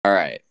All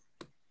right.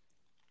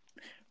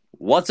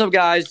 What's up,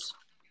 guys?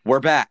 We're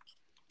back.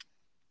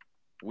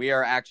 We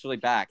are actually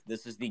back.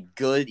 This is the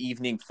Good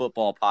Evening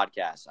Football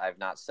podcast. I have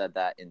not said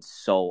that in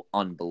so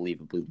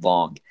unbelievably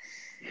long.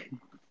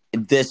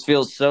 This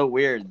feels so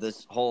weird,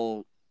 this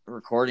whole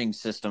recording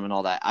system and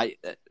all that.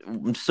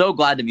 I'm so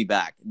glad to be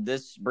back.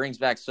 This brings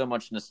back so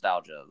much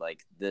nostalgia.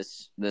 Like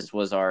this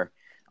was our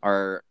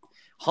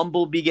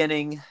humble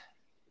beginning,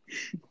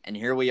 and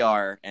here we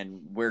are,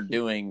 and we're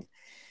doing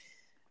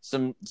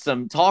some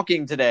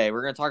talking today.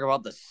 We're going to talk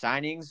about the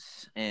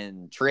signings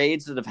and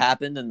trades that have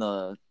happened in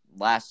the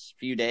last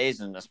few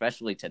days, and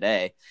especially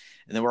today.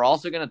 And then we're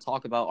also going to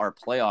talk about our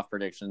playoff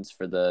predictions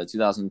for the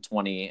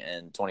 2020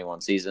 and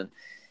 21 season.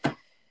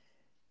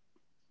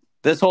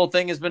 This whole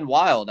thing has been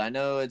wild. I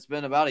know it's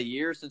been about a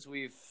year since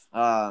we've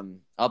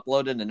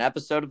uploaded an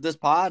episode of this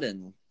pod,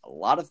 and a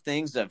lot of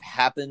things have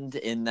happened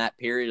in that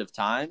period of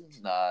time.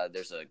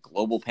 There's a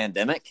global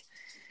pandemic.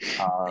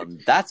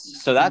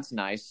 That's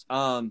nice.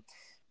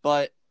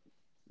 But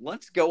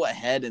let's go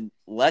ahead and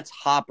let's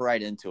hop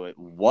right into it.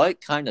 What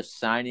kind of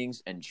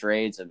signings and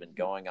trades have been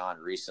going on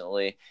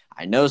recently?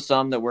 I know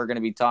some that we're going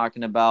to be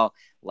talking about,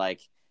 like,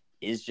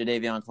 is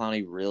Jadeveon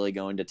Clowney really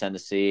going to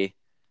Tennessee?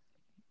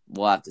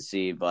 We'll have to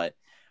see. But,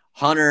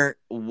 Hunter,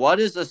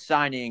 what is a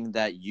signing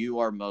that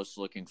you are most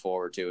looking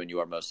forward to and you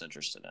are most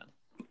interested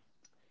in?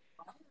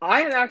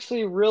 I am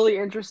actually really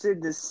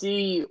interested to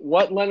see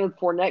what Leonard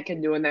Fournette can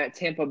do in that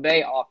Tampa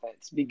Bay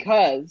offense,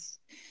 because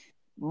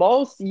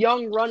most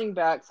young running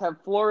backs have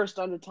flourished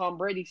under Tom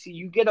Brady. So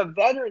you get a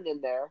veteran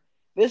in there.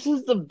 This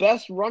is the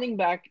best running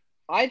back,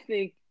 I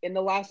think, in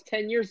the last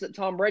 10 years that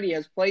Tom Brady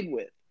has played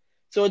with.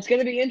 So it's going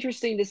to be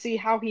interesting to see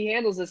how he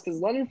handles this,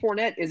 because Leonard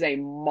Fournette is a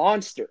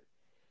monster.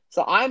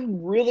 So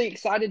I'm really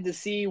excited to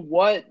see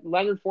what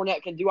Leonard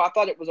Fournette can do. I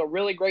thought it was a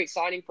really great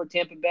signing for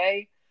Tampa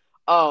Bay.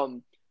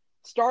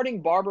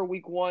 Starting Jones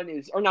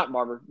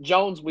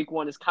week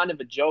one is kind of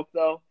a joke,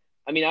 though.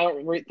 I mean, I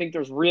don't think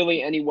there's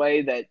really any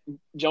way that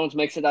Jones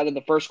makes it out of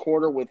the first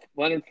quarter with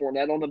Leonard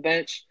Fournette on the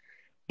bench.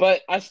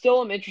 But I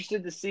still am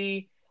interested to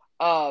see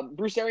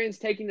Bruce Arians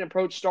taking an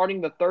approach starting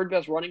the third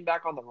best running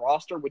back on the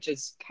roster, which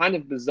is kind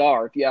of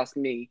bizarre if you ask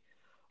me.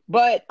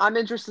 But I'm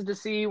interested to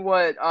see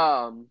what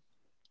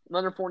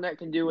Leonard Fournette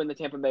can do in the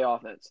Tampa Bay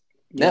offense.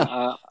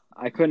 Yeah,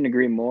 I couldn't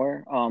agree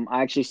more.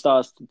 I actually saw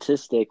a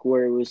statistic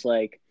where it was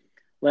like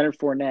Leonard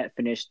Fournette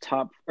finished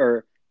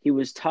he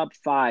was top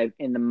 5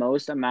 in the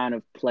most amount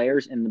of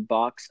players in the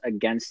box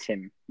against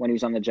him when he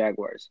was on the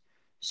Jaguars.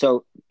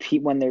 So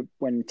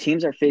when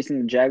teams are facing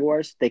the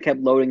Jaguars, they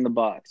kept loading the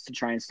box to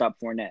try and stop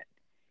Fournette.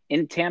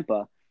 In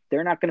Tampa,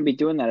 they're not going to be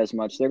doing that as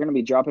much. They're going to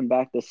be dropping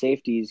back the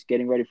safeties,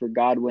 getting ready for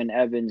Godwin,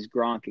 Evans,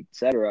 Gronk,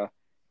 etc.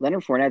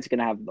 Leonard Fournette's going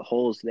to have the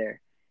holes there.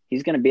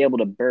 He's going to be able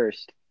to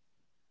burst.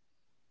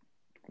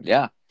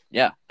 Yeah.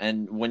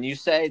 And when you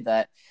say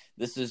that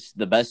this is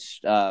the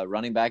best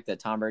running back that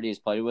Tom Brady has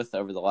played with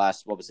over the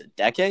last,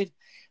 decade?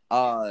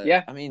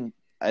 Yeah. I mean,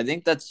 I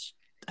think that's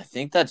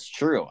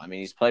true. I mean,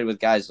 he's played with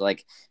guys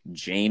like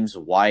James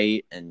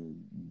White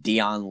and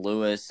Dion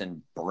Lewis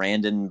and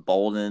Brandon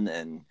Bolden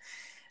and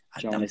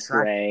Jonas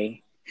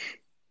Gray.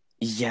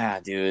 Yeah,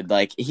 dude.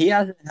 Like, he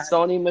hasn't had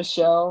Sony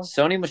Michel.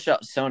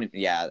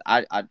 Yeah,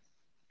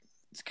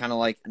 it's kind of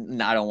like,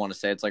 I don't want to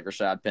say it's like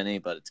Rashad Penny,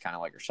 but it's kind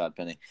of like Rashad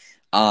Penny.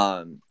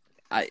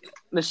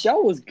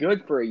 Michel was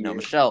good for a year. No,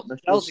 Michel's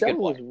a good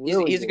player.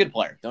 Really he's a good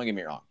player. Don't get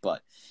me wrong,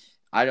 but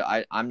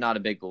I'm not a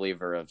big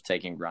believer of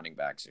taking running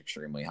backs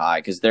extremely high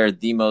because they're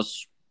the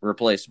most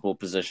replaceable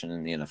position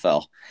in the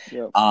NFL.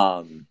 Yep.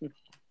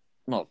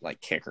 Well,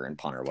 like kicker and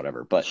punter or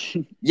whatever. But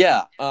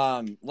yeah,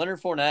 Leonard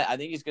Fournette, I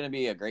think he's going to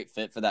be a great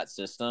fit for that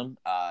system.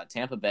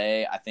 Tampa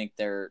Bay, I think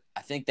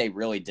they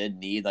really did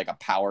need like a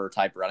power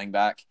type running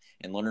back,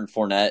 and Leonard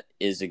Fournette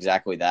is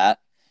exactly that.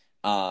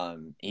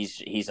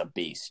 He's a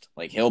beast.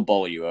 Like, he'll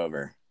bowl you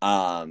over.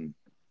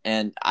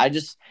 And I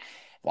just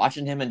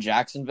watching him in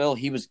Jacksonville,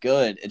 he was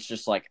good. It's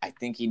just like, I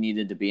think he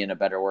needed to be in a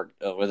better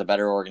with a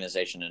better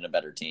organization and a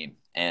better team.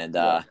 And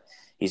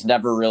he's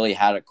never really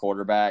had a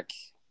quarterback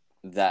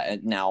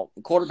that. Now,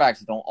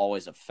 quarterbacks don't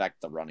always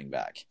affect the running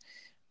back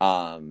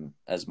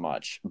as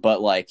much, but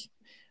like,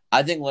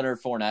 I think Leonard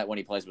Fournette, when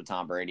he plays with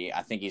Tom Brady,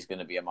 I think he's going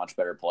to be a much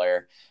better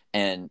player.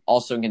 And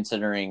also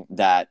considering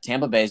that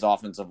Tampa Bay's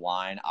offensive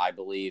line, I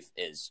believe,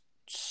 is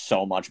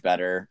so much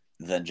better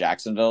than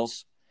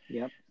Jacksonville's.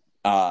 Yep.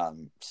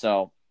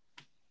 So,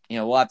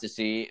 we'll have to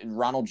see.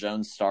 Ronald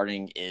Jones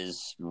starting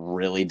is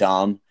really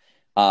dumb.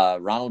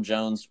 Ronald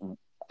Jones,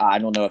 I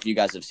don't know if you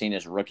guys have seen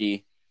his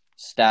rookie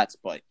stats,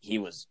 but he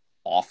was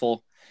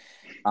awful.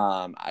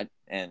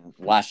 And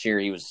last year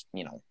he was,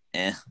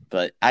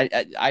 but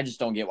I just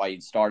don't get why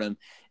you'd start him.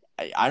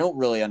 I don't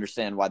really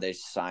understand why they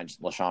signed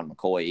LaShawn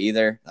McCoy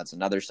either. That's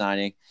another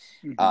signing.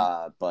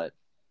 Mm-hmm. But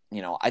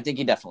I think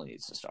he definitely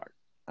needs to start.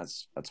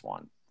 That's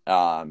one.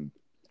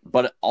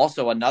 But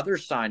also another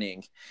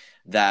signing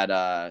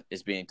that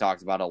is being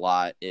talked about a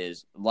lot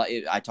is,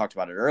 I talked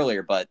about it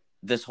earlier, but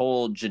this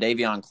whole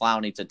Jadeveon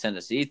Clowney to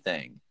Tennessee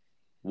thing.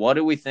 What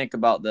do we think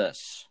about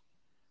this?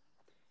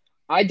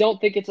 I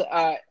don't think it's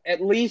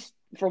at least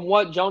from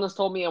what Jonas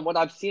told me and what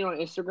I've seen on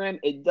Instagram,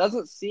 it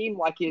doesn't seem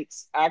like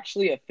it's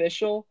actually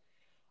official.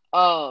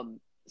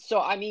 So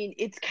I mean,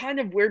 it's kind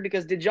of weird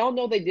because did y'all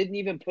know they didn't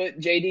even put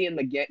JD in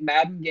the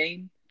Madden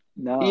game?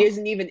 No. He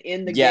isn't even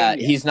in the Yeah,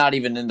 game yet. he's not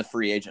even in the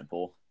free agent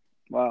pool.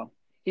 Wow.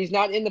 He's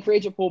not in the free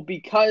agent pool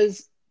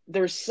because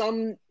there's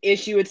some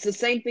issue. It's the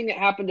same thing that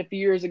happened a few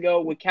years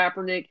ago with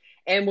Kaepernick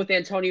and with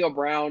Antonio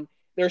Brown.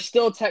 They're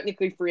still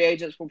technically free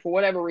agents, but for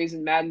whatever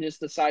reason, Madden just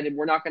decided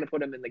we're not going to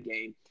put them in the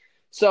game.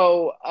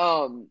 So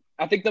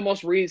I think the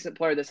most recent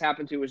player this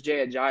happened to was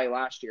Jay Ajayi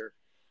last year.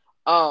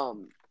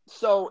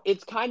 So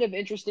it's kind of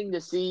interesting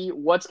to see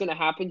what's going to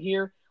happen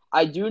here.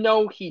 I do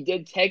know he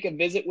did take a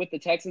visit with the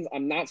Texans.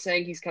 I'm not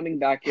saying he's coming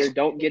back here.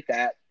 Don't get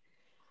that.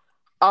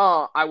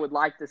 I would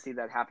like to see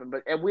that happen,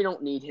 but we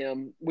don't need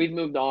him. We've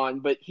moved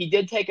on. But he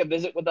did take a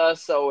visit with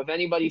us, so if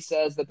anybody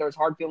says that there's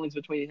hard feelings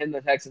between him and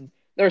the Texans,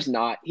 there's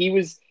not.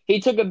 He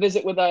took a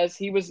visit with us.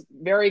 He was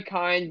very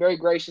kind, very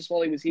gracious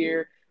while he was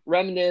here,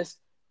 reminisced,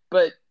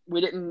 but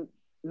we didn't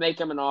make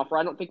him an offer.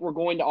 I don't think we're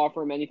going to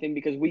offer him anything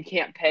because we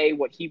can't pay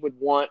what he would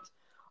want.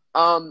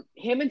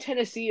 Him in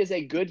Tennessee is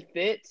a good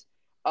fit.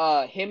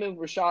 Him and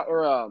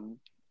Rashaan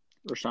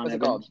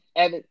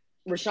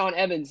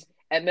Evans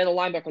at middle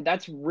linebacker,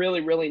 that's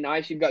really, really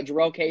nice. You've got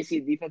Jarrell Casey,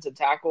 defensive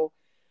tackle.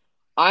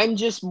 I'm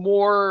just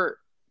more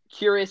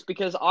curious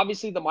because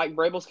obviously the Mike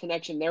Vrabel's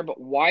connection there, but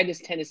why does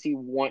Tennessee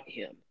want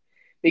him?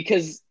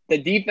 Because the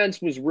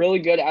defense was really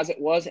good as it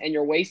was, and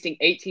you're wasting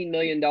 $18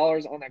 million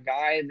on a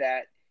guy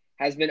that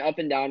has been up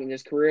and down in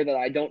his career that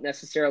I don't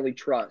necessarily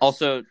trust.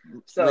 Also,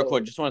 real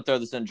quick, just want to throw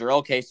this in.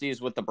 Jarrell Casey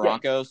is with the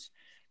Broncos,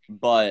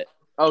 but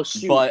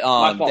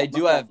they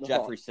do have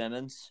Jeffrey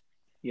Simmons.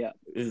 Yeah,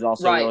 who's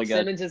also really good.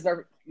 Simmons is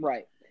their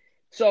right.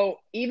 So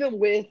even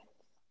with,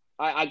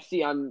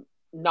 I'm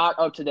not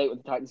up to date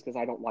with the Titans because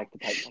I don't like the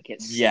Titans. I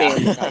can't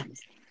stand the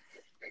Titans.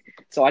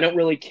 So I don't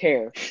really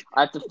care.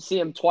 I have to see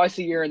them twice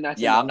a year, and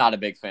that's enough. I'm not a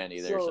big fan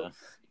either. So.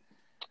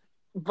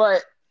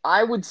 But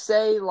I would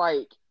say,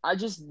 I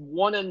just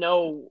want to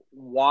know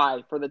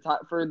why for the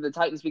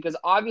Titans because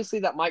obviously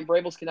that Mike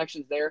Vrabel's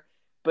connection's there,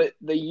 but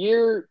the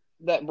year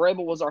that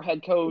Vrabel was our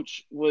head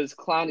coach was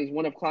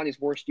one of Clowney's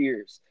worst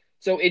years.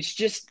 So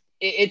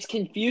it's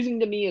confusing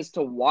to me as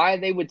to why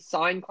they would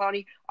sign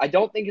Clowney. I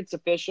don't think it's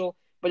official,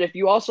 but if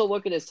you also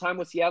look at his time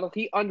with Seattle,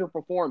 he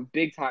underperformed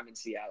big time in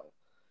Seattle.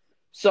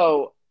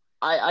 So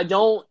I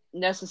don't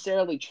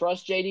necessarily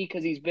trust JD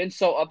because he's been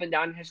so up and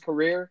down in his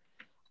career.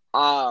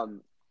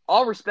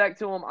 All respect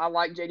to him. I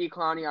like JD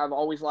Clowney. I've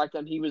always liked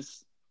him. He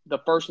was the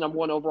first number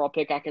 1 overall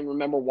pick I can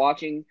remember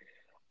watching.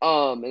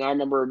 And I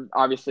remember,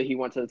 obviously, he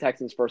went to the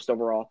Texans first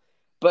overall.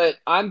 But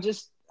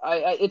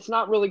it's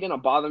not really going to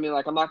bother me.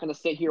 I'm not going to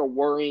sit here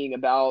worrying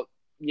about,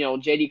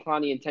 JD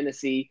Clowney in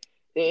Tennessee.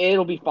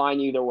 It'll be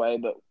fine either way.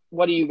 But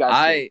what do you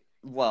guys think?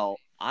 Well,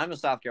 I'm a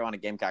South Carolina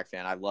Gamecock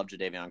fan. I love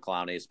Jadeveon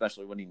Clowney,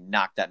 especially when he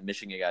knocked that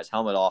Michigan guy's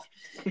helmet off.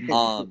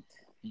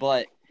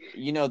 But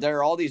there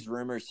are all these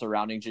rumors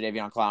surrounding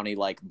Jadeveon Clowney.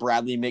 Like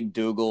Bradley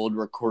McDougald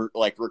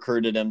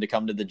recruited him to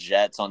come to the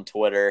Jets on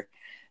Twitter,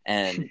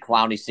 and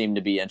Clowney seemed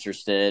to be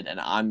interested. And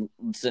I'm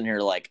sitting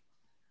here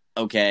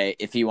okay,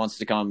 if he wants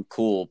to come,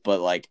 cool.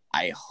 But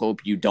I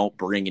hope you don't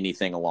bring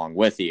anything along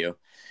with you.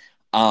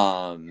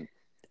 I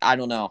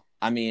don't know.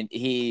 I mean,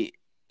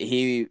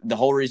 the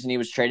whole reason he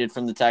was traded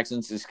from the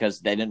Texans is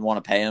because they didn't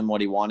want to pay him what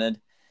he wanted,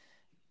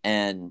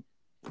 and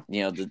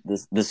the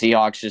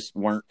Seahawks just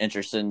weren't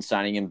interested in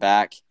signing him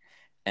back,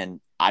 and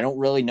I don't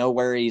really know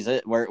where he's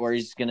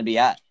going to be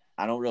at.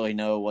 I don't really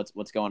know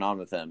what's going on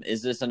with him.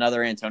 Is this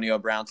another Antonio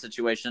Brown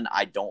situation?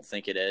 I don't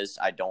think it is.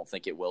 I don't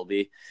think it will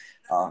be.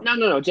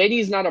 No.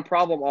 JD's not a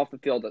problem off the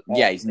field at all.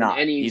 Yeah, he's not.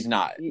 He's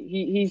not.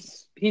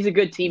 He's a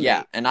good teammate.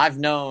 Yeah, and I've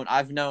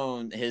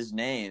known his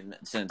name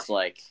since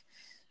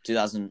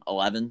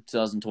 2011,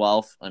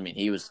 2012. I mean,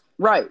 he was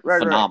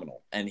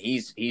phenomenal, and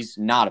he's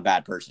not a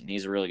bad person.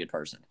 He's a really good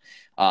person.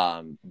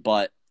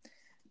 But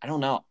I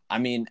don't know. I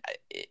mean,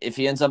 if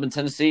he ends up in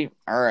Tennessee,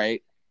 all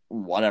right,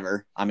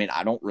 whatever. I mean,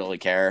 I don't really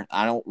care.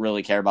 I don't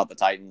really care about the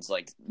Titans.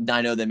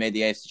 I know they made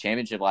the AFC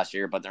Championship last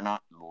year, but they're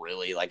not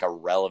really a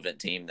relevant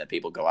team that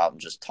people go out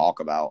and just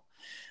talk about.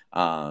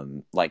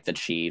 Like the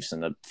Chiefs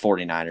and the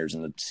 49ers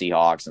and the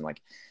Seahawks and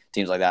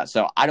teams like that.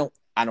 So I don't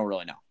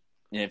really know.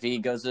 And if he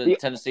goes to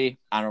Tennessee,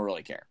 I don't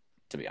really care,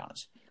 to be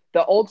honest.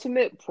 The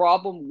ultimate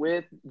problem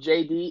with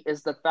JD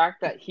is the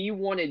fact that he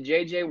wanted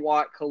J.J.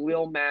 Watt,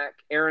 Khalil Mack,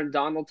 Aaron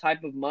Donald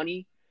type of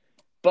money.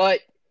 But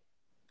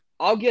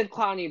I'll give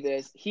Clowney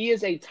this. He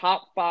is a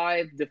top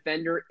 5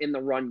 defender in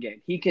the run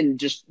game. He can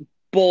just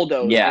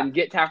bulldoze and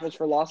get tackles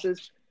for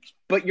losses.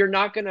 But you're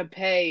not going to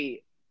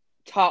pay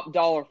top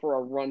dollar for a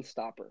run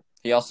stopper.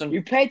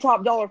 You pay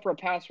top dollar for a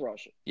pass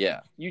rusher.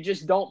 Yeah. You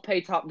just don't pay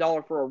top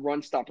dollar for a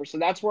run stopper. So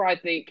that's where I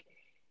think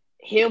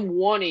him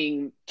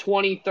wanting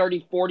 20,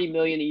 30, 40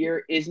 million a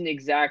year isn't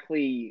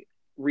exactly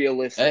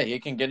realistic. He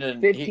can get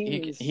in.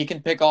 He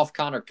can pick off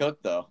Connor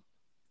Cook though.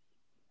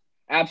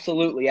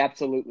 Absolutely. Oh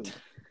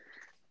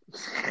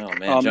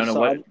man,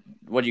 Jonah,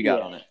 what do you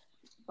got on it?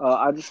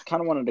 I just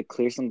kind of wanted to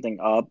clear something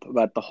up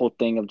about the whole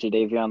thing of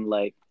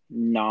Jadeveon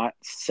not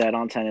set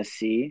on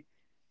Tennessee.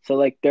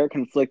 So there are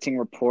conflicting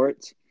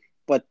reports,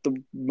 but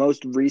the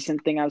most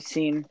recent thing I've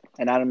seen,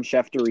 and Adam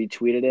Schefter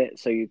retweeted it,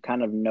 so you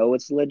kind of know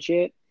it's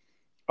legit.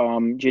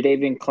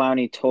 Jadeveon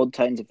Clowney told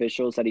Titans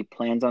officials that he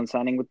plans on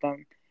signing with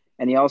them,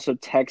 and he also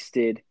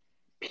texted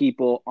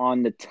people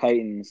on the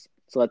Titans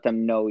to let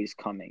them know he's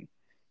coming.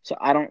 So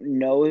I don't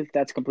know if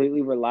that's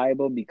completely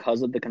reliable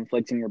because of the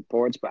conflicting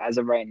reports, but as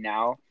of right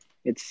now,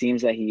 it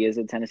seems that he is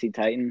a Tennessee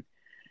Titan.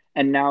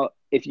 And now,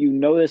 if you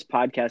know this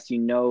podcast, you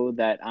know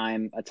that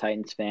I'm a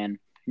Titans fan,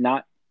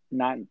 not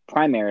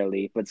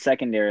primarily, but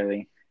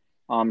secondarily.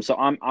 So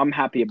I'm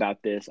happy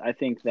about this. I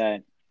think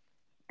that,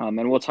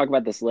 and we'll talk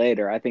about this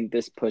later. I think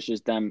this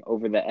pushes them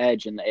over the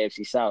edge in the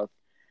AFC South.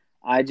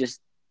 I just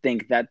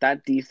think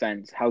that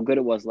defense, how good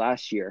it was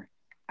last year,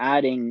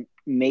 adding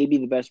maybe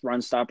the best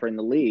run stopper in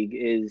the league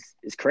is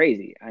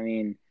crazy. I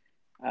mean,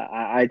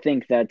 I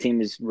think that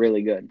team is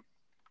really good.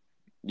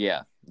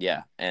 Yeah,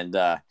 and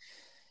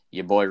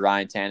your boy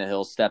Ryan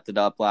Tannehill stepped it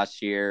up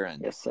last year,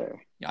 and yes, sir.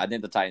 I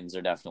think the Titans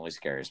are definitely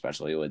scary,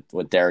 especially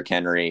with Derrick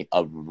Henry,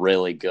 a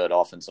really good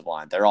offensive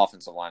line. Their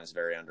offensive line is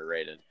very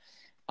underrated.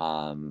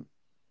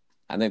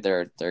 I think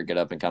they're a good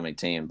up and coming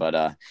team.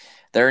 But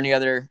there any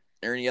other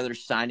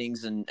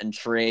signings and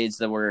trades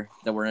that we're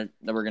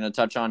going to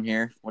touch on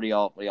here? What do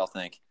y'all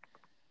think?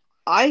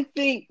 I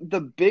think the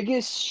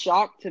biggest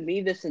shock to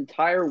me this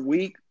entire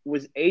week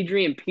was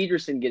Adrian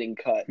Peterson getting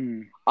cut.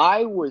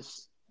 I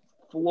was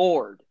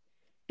floored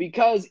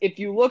because if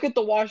you look at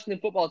the Washington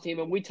football team,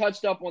 and we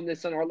touched up on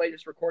this in our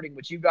latest recording,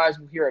 which you guys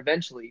will hear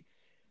eventually,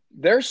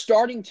 their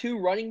starting two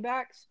running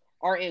backs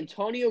are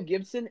Antonio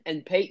Gibson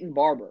and Peyton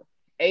Barber.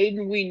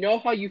 Aiden, we know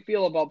how you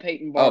feel about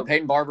Peyton Barber. Oh,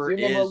 Peyton Barber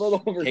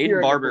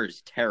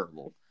is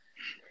terrible.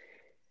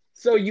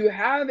 So you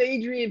have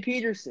Adrian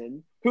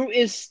Peterson, who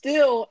is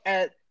still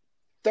at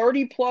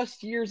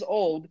 30-plus years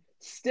old,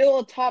 still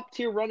a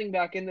top-tier running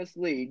back in this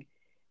league,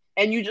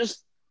 and you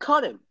just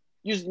cut him.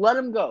 You just let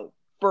him go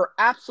for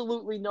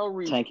absolutely no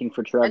reason. Tanking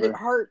for Trevor. And it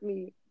hurt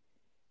me.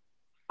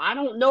 I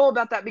don't know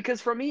about that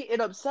because for me, it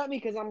upset me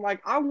because I'm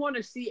like, I want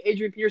to see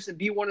Adrian Peterson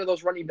be one of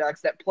those running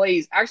backs that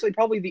plays, actually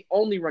probably the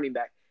only running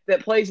back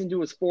that plays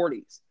into his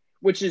 40s,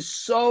 which is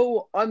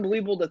so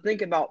unbelievable to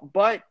think about,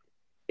 but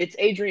it's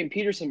Adrian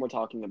Peterson we're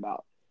talking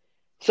about.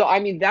 So, I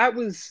mean, that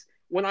was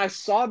 – when I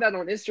saw that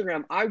on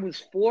Instagram, I was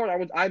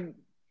floored.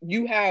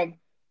 You have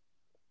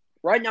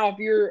 – right now, if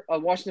you're a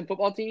Washington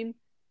football team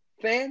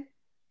fan,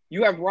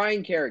 you have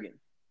Ryan Kerrigan.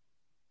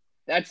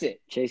 That's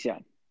it. Chase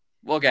Young.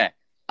 Okay.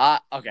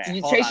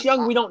 Okay. Chase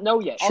Young, we don't know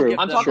yet. True.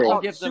 I'll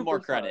give them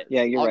more credit.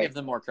 Yeah, you're right. I'll give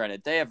them more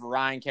credit. They have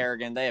Ryan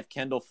Kerrigan. They have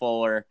Kendall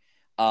Fuller.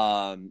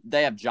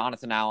 They have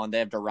Jonathan Allen. They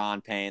have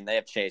Daron Payne. They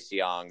have Chase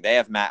Young. They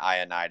have Matt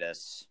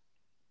Ioannidis.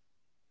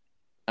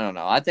 I don't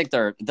know. I think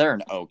they're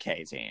an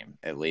okay team,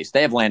 at least.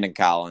 They have Landon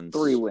Collins.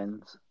 3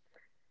 wins.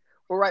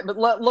 Well, right, but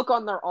look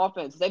on their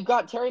offense. They've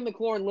got Terry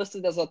McLaurin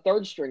listed as a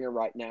third stringer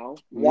right now.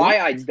 Why,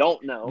 I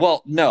don't know.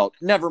 Well, no,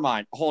 never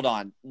mind. Hold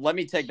on. Let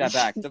me take that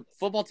back. The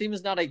football team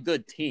is not a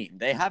good team.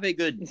 They have a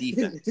good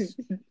defense.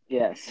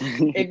 Yes.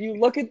 If you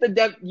look at the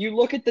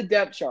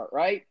depth chart,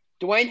 right?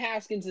 Dwayne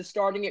Haskins is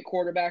starting at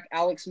quarterback.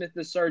 Alex Smith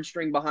is third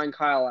string behind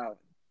Kyle Allen.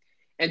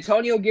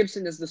 Antonio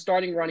Gibson is the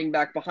starting running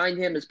back. Behind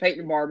him is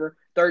Peyton Barber.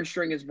 Third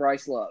string is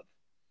Bryce Love.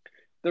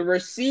 The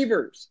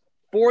receivers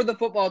for the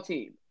football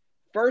team.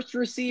 First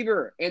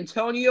receiver,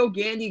 Antonio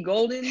Gandy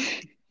Golden,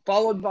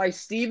 followed by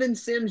Steven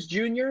Sims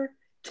Jr.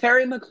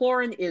 Terry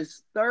McLaurin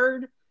is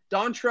third.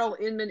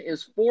 Dontrell Inman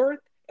is fourth.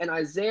 And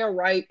Isaiah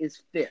Wright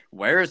is fifth.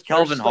 Where is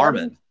Kelvin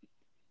Harmon?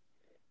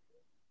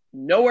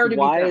 Nowhere to be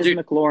found. Why is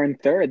McLaurin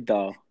third,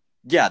 though?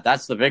 Yeah,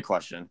 that's the big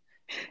question.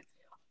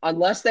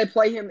 Unless they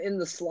play him in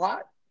the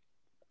slot.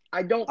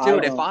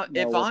 Dude,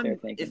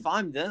 if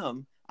I'm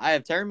them, I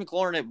have Terry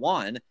McLaurin at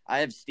 1, I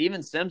have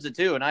Steven Sims at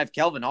 2, and I have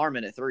Kelvin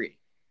Harmon at 3.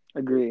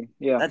 Agree.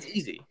 Yeah. That's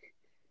easy.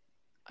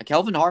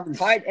 Kelvin Harmon's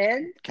tight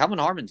end. Kelvin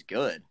Harmon's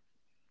good.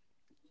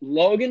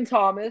 Logan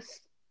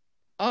Thomas.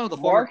 Oh, the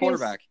former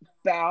quarterback.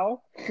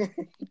 Bow.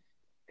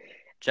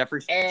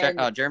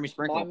 Jeremy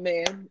Sprinkle. My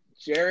man,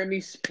 Jeremy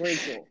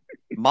Sprinkle.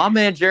 My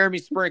man, Jeremy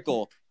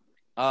Sprinkle.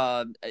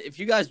 If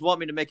you guys want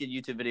me to make a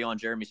YouTube video on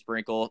Jeremy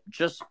Sprinkle,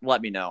 just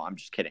let me know. I'm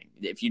just kidding.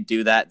 If you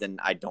do that, then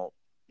I don't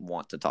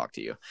want to talk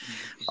to you.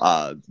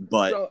 I'll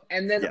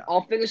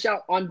finish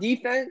out on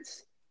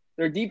defense.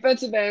 Their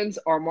defensive ends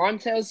are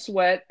Montez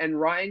Sweat and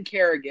Ryan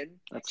Kerrigan.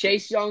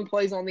 Chase Young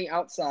plays on the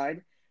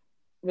outside.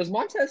 Was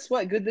Montez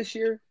Sweat good this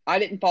year? I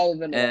didn't follow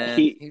them at all.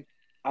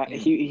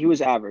 He was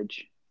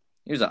average.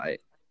 He was all right.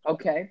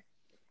 Okay.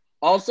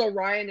 Also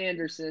Ryan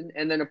Anderson,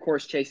 and then of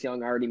course Chase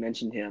Young. I already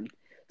mentioned him.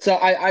 So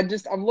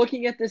I'm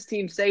looking at this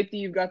team. Safety,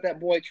 you've got that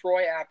boy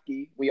Troy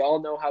Apke. We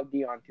all know how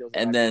Dion feels.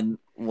 And then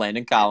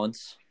Landon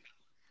Collins.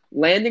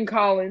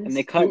 And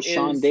they cut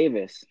Sean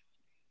Davis.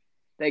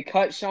 They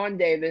cut Sean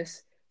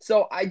Davis.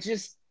 So I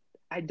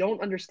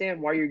don't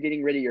understand why you're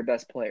getting rid of your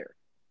best player.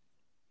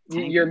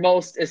 Your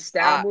most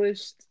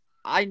established.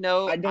 I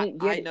know. I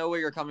know where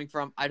you're coming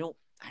from. I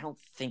I don't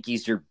think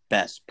he's your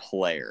best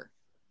player.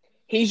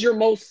 He's your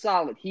most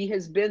solid. He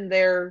has been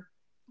there.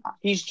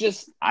 He's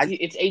just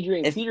it's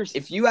Adrian Peterson.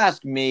 If you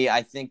ask me,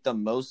 I think the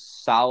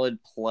most solid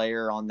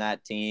player on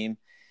that team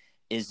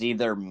is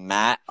either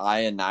Matt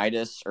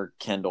Ioannidis or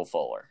Kendall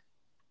Fuller.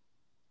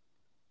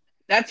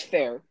 That's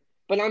fair.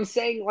 But I'm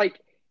saying, like,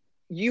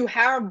 you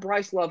have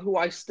Bryce Love, who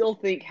I still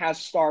think has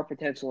star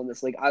potential in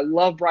this league. I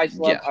love Bryce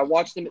Love. Yeah. I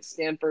watched him at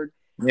Stanford.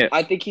 Yeah.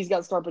 I think he's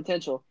got star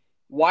potential.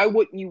 Why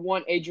wouldn't you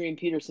want Adrian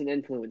Peterson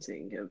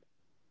influencing him?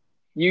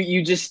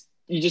 You just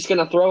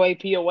gonna throw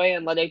AP away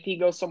and let AP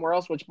go somewhere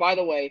else? Which, by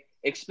the way,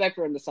 expect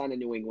for him to sign in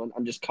New England.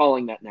 I'm just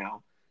calling that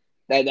now.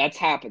 That's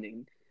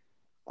happening.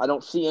 I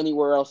don't see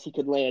anywhere else he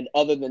could land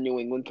other than New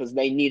England because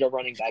they need a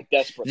running back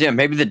desperately. Yeah,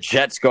 maybe the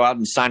Jets go out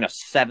and sign a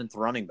 7th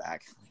running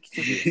back.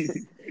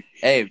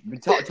 Hey,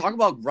 talk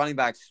about running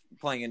backs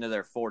playing into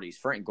their 40s.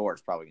 Frank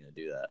Gore's probably going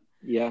to do that.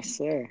 Yes,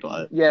 sir.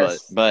 But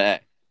hey,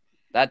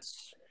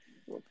 that's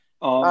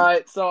all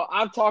right. So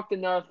I've talked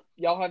enough.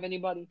 Y'all have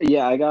anybody?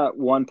 Yeah, I got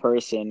one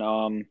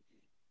person.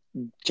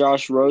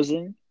 Josh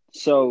Rosen.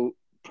 So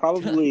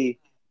probably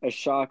a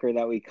shocker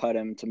that we cut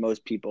him to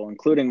most people,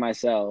 including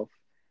myself.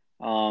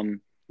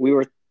 We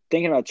were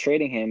thinking about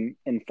trading him,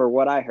 and for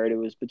what I heard, it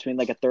was between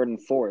like a 3rd and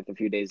 4th a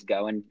few days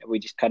ago, and we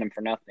just cut him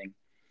for nothing.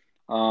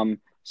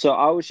 So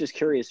I was just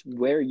curious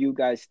where you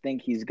guys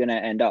think he's gonna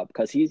end up,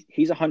 because he's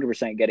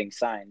 100% getting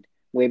signed.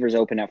 Waivers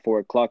open at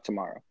 4:00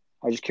 tomorrow.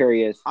 I was just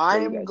curious. I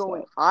am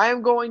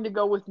going to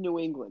go with New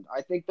England.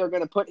 I think they're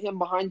going to put him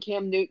behind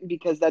Cam Newton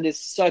because that is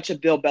such a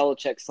Bill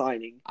Belichick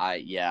signing.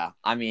 I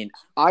mean,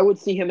 I would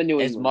see him in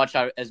New England.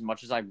 As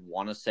much as I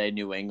want to say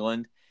New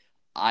England,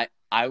 I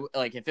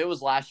like if it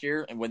was last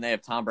year and when they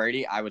have Tom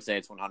Brady, I would say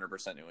it's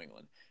 100% New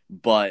England.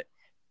 But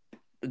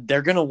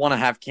they're going to want to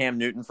have Cam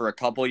Newton for a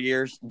couple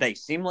years. They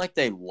seem like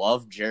they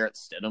love Jarrett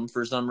Stidham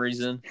for some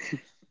reason.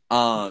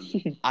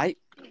 I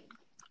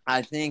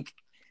think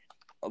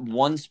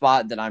one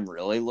spot that I'm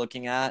really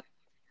looking at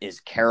is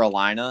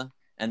Carolina,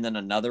 and then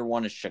another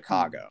one is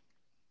Chicago.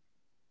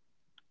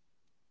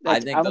 I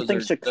don't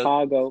think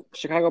Chicago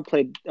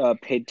paid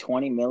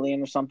 $20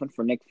 million or something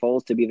for Nick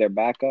Foles to be their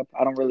backup.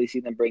 I don't really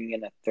see them bringing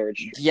in a third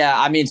string. Yeah,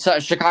 I mean, so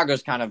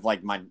Chicago's kind of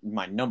like my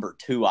number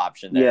 2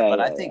 option there. Yeah, but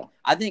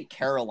I think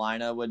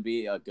Carolina would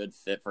be a good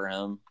fit for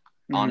him.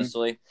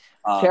 Honestly,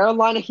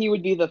 Carolina, he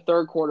would be the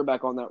 3rd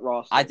quarterback on that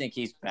roster. I think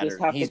he's better.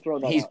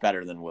 He's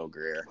better than Will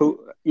Grier.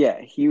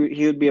 He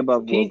would be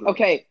above Will Grier.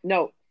 Okay,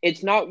 no,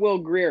 it's not Will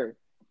Grier.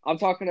 I'm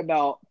talking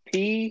about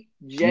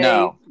P.J.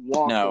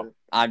 Walker. No,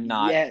 I'm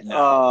not. Yes.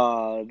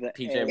 No.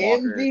 P.J.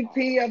 Walker,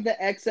 MVP of the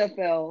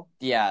XFL.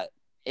 Yeah,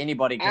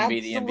 anybody can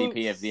be the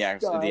MVP of the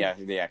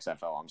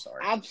XFL. I'm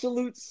sorry.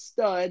 Absolute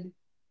stud.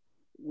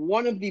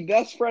 One of the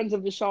best friends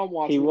of Deshaun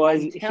Watson. He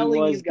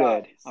was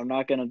good. I'm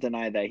not going to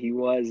deny that. He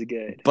was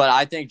good. But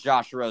I think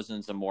Josh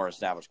Rosen's a more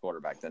established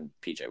quarterback than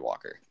P.J.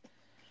 Walker.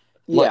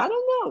 Yeah, I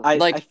don't know.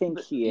 I think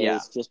he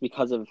is just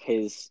because of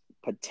his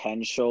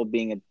potential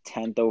being a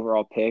 10th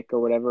overall pick or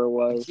whatever it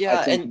was. Yeah,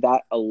 I think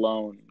that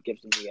alone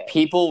gives him the edge.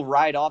 People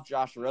write off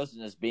Josh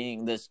Rosen as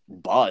being this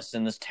bust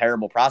and this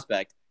terrible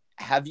prospect.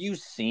 Have you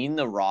seen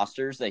the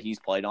rosters that he's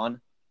played on?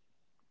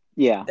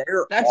 Yeah,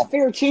 that's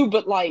fair too.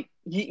 But like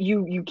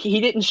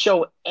he didn't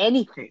show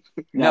anything.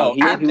 No,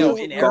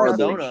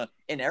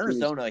 in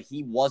Arizona,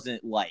 he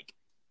wasn't like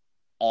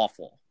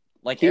awful.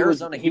 Like he was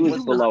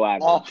below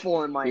average.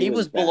 Awful in Miami. He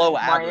was below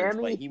average,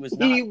 Miami, but he was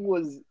not. He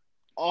was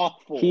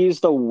awful. He's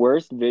the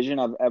worst vision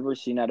I've ever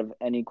seen out of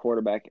any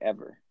quarterback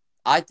ever.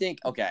 I think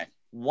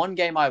one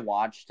game I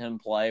watched him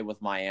play with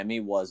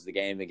Miami was the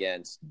game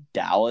against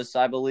Dallas,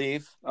 I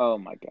believe. Oh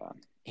my god.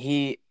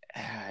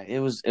 It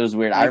was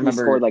weird. I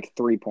remember he scored like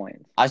 3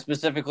 points. I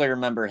specifically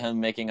remember him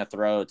making a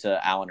throw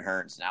to Allen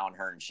Hurns, and Allen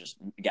Hurns just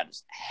got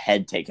his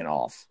head taken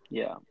off.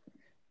 Yeah.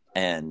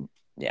 And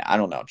yeah, I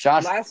don't know.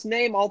 Josh. Last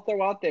name I'll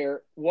throw out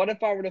there. What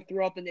if I were to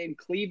throw out the name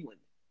Cleveland?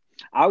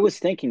 I was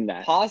thinking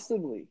that.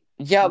 Possibly.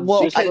 Yeah,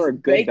 well,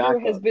 Baker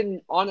has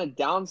been on a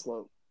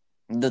downslope.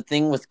 The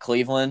thing with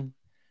Cleveland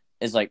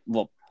is like,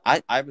 well,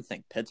 I would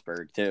think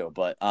Pittsburgh too,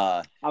 but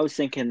I was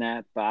thinking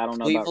that, but I don't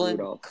know about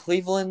Rudolph.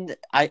 Cleveland,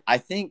 I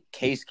think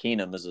Case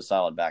Keenum is a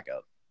solid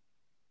backup.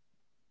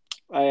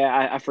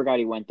 I forgot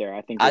he went there.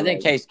 I think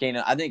Case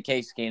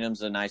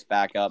Keenum's a nice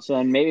backup. So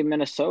then maybe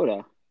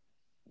Minnesota.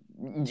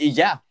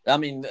 Yeah, I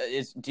mean,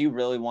 do you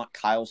really want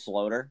Kyle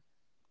Sloter?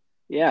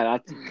 Yeah,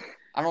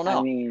 I don't know.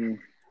 I mean,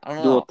 I don't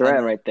know. Dual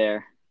threat right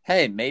there.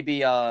 Hey, maybe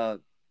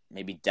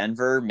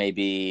Denver,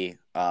 maybe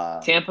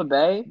Tampa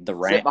Bay. The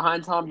Rams sit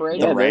behind Tom Brady.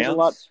 Yeah, there's a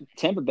lot.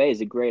 Tampa Bay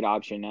is a great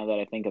option now that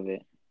I think of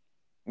it.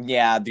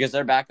 Yeah, because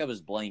their backup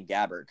is Blaine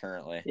Gabbert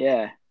currently.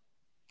 Yeah.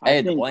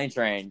 The Blaine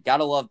train.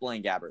 Gotta love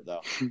Blaine Gabbert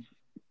though.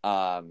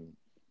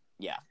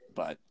 Yeah,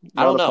 but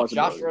I don't know.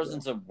 Josh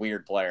Rosen's a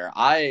weird player.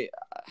 I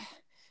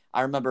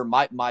remember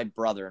my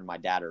brother and my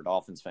dad are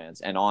Dolphins fans,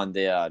 and on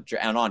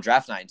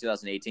draft night in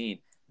 2018,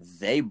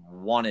 they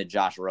wanted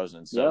Josh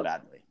Rosen so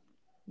badly.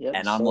 Yep,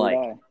 and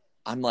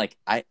I'm like,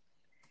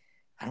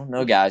 I don't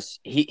know, guys.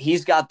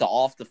 He's got the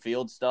off the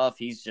field stuff.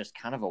 He's just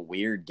kind of a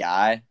weird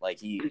guy. Like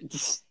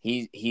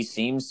he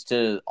seems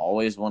to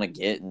always want to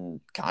get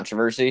in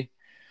controversy.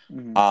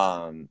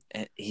 Mhm.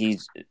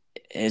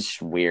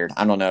 It's weird.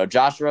 I don't know.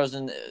 Josh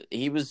Rosen,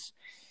 he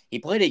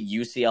played at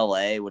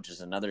UCLA, which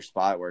is another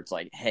spot where it's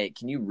like, hey,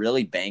 can you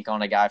really bank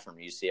on a guy from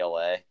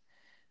UCLA?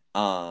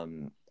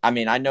 I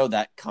mean, I know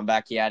that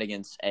comeback he had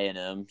against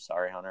A&M.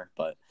 Sorry, Hunter,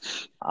 but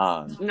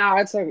No,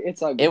 it's a.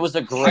 it was a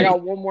I great.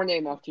 got one more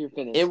name after you're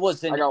finished. It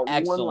was an I got one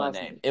excellent last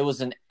name. It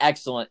was an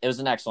excellent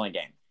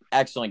game.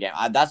 Excellent game.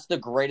 That's the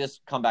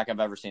greatest comeback I've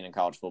ever seen in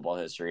college football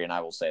history, and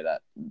I will say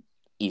that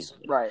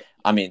easily. Right.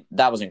 I mean,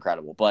 that was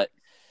incredible. But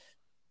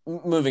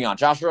moving on,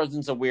 Josh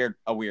Rosen's a weird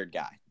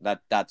guy.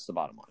 That's the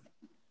bottom line.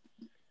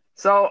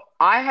 So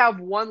I have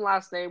one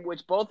last name,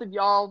 which both of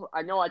y'all,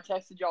 I know I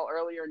texted y'all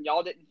earlier, and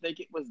y'all didn't think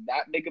it was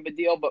that big of a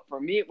deal, but for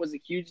me, it was a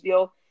huge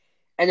deal.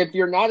 And if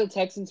you're not a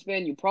Texans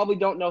fan, you probably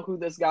don't know who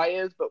this guy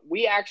is, but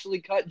we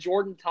actually cut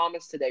Jordan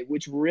Thomas today,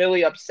 which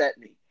really upset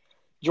me.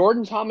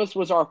 Jordan Thomas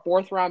was our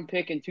 4th-round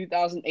pick in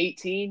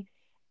 2018,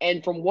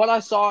 and from what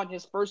I saw in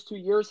his first 2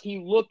 years, he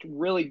looked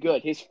really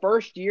good. His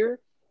first year,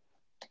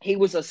 he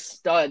was a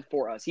stud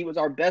for us. He was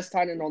our best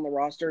tight end on the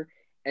roster,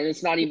 and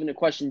it's not even a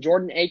question.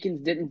 Jordan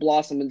Akins didn't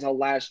blossom until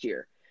last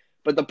year.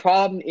 But the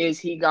problem is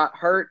he got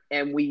hurt,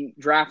 and we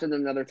drafted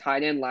another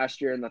tight end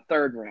last year in the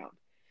 3rd round.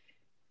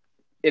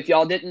 If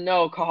y'all didn't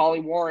know,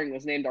 Kahali Warring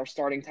was named our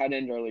starting tight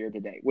end earlier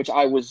today, which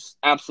I was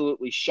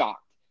absolutely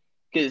shocked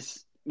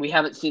because we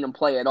haven't seen him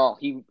play at all.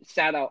 He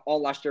sat out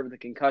all last year with a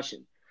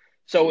concussion.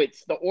 So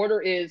the order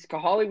is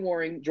Kahali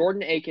Warring,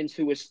 Jordan Akins,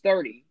 who is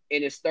 30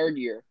 in his 3rd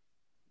year,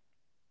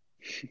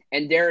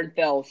 and Darren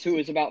Fells, who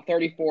is about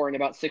 34 and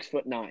about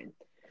 6'9".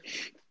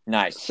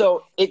 Nice.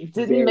 So it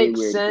didn't Very make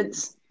weird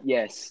sense. Group.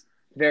 Yes,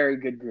 very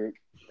good group.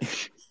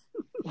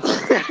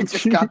 I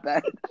just got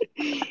that.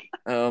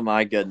 Oh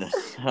my goodness!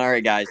 All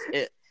right, guys.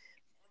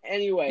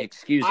 Anyway,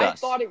 excuse us. I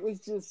thought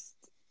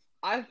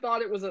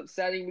it was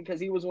upsetting because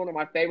he was one of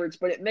my favorites,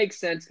 but it makes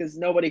sense because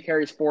nobody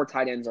carries 4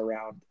 tight ends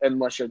around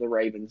unless you're the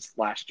Ravens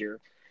last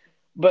year.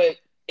 But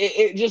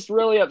it just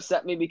really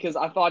upset me because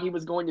I thought he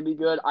was going to be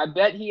good. I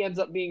bet he ends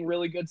up being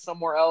really good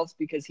somewhere else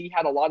because he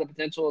had a lot of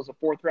potential as a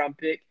 4th-round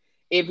pick.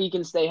 If he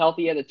can stay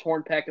healthy, he had a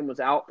torn pec and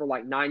was out for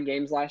like 9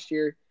 games last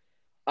year.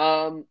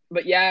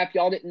 But yeah, if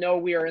y'all didn't know,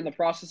 we are in the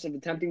process of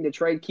attempting to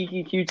trade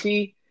Kiki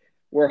QT.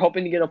 We're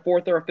hoping to get a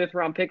 4th or a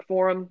 5th-round pick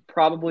for him.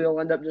 Probably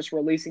will end up just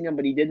releasing him,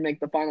 but he did make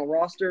the final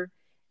roster.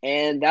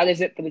 And that is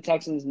it for the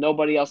Texans.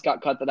 Nobody else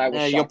got cut that I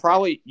was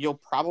shocked. You'll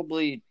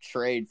probably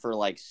trade for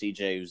like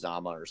CJ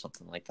Uzama or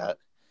something like that.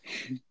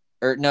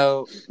 Or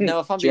no,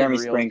 if I'm Jeremy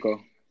being real,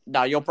 Sprinkle.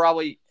 No, you'll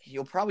probably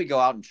go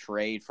out and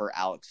trade for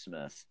Alex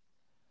Smith.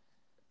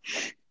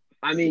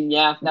 I mean,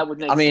 yeah, that would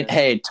make sense. I mean,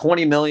 hey,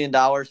 $20 million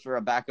for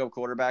a backup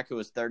quarterback who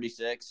is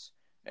 36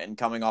 and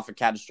coming off a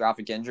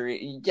catastrophic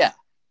injury. Yeah.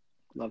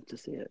 Love to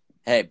see it.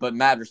 Hey, but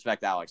mad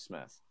respect Alex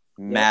Smith.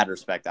 Mad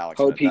respect Alex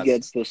Hope Smith. he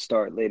gets the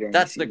start later.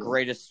 That's the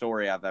greatest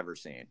story I've ever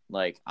seen.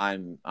 Like,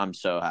 I'm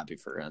so happy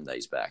for him that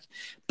he's back.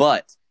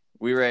 But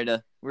we ready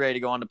to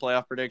go on to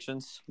playoff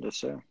predictions? Yes,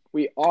 sir.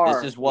 We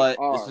are. This is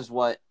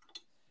what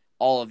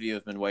all of you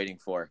have been waiting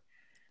for.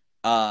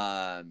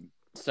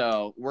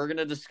 So we're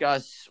gonna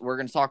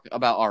talk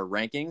about our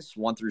rankings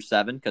 1 through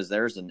 7 because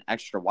there's an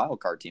extra wild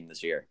card team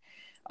this year.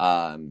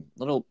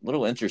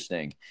 Little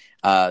interesting.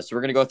 So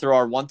we're gonna go through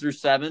our 1 through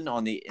 7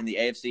 in the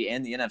AFC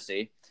and the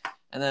NFC,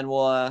 and then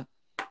we'll I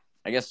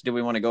guess, do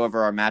we want to go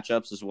over our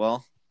matchups as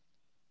well?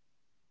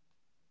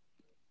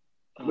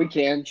 We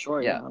can,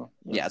 sure. Yeah,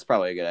 it's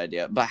probably a good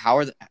idea. But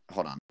hold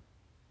on.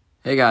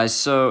 Hey guys,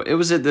 so it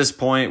was at this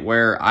point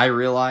where I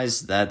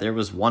realized that there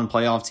was one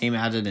playoff team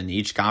added in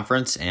each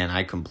conference, and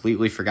I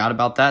completely forgot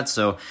about that.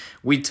 So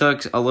we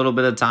took a little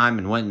bit of time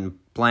and went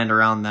and planned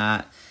around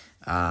that.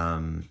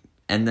 And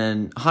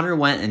then Hunter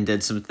went and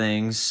did some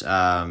things. He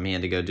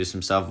had to go do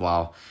some stuff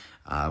while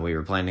we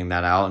were planning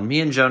that out. And me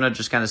and Jonah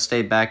just kind of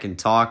stayed back and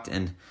talked.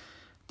 And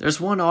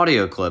there's one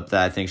audio clip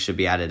that I think should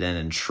be added in.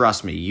 And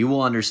trust me, you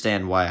will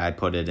understand why I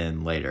put it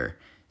in later.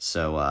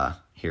 So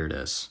here it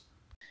is.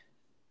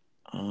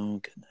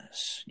 Oh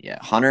goodness, yeah,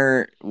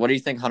 Hunter. What do you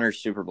think Hunter's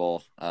Super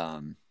Bowl?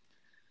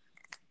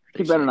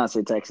 He better not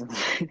say Texans.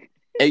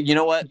 Hey, you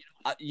know what?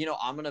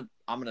 I'm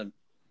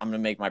gonna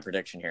make my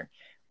prediction here.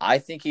 I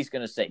think he's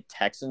gonna say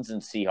Texans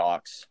and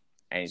Seahawks,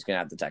 and he's gonna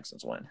have the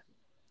Texans win.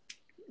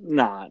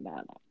 Nah.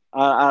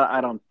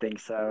 I don't think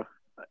so.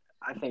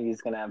 I think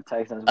he's gonna have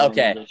Texans win.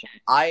 Okay,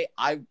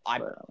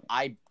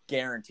 I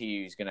guarantee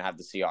you he's gonna have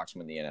the Seahawks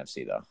win the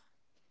NFC though.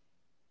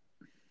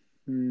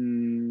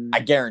 I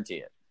guarantee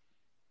it.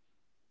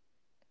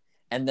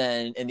 And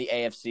then in the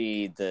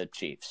AFC, the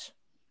Chiefs.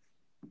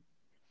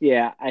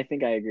 Yeah, I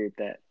think I agree with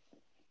that.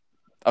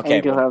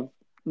 Okay.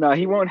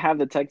 He won't have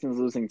the Texans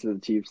losing to the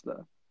Chiefs,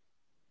 though.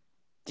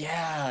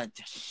 Yeah,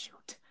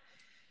 shoot.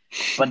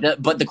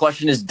 But the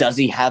question is, does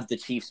he have the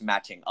Chiefs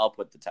matching up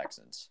with the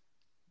Texans?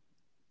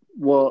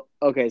 Well,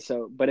 okay,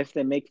 but if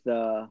they make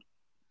the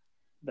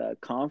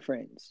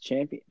conference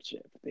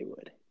championship, they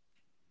would.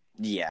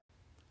 Yeah.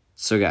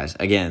 So, guys,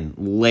 again,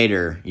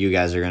 later you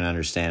guys are going to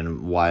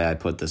understand why I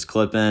put this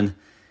clip in,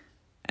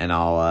 and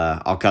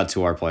I'll cut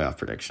to our playoff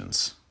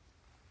predictions.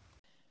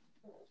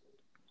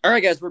 All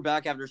right, guys, we're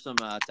back after some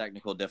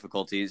technical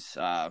difficulties.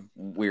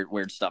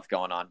 Weird stuff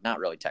going on. Not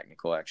really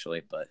technical,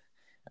 actually, but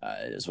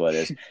it is what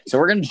it is. So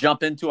we're going to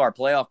jump into our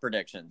playoff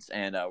predictions,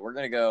 and we're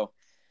going to go.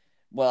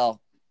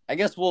 Well, I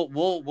guess we'll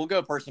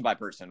go person by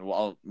person.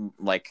 Well,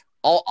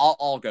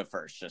 I'll go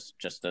first,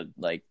 just to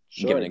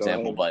give an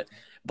example. But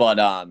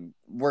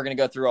we're gonna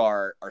go through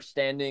our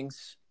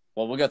standings.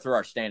 Well, we'll go through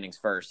our standings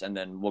first, and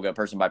then we'll go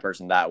person by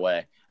person that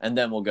way, and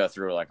then we'll go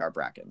through our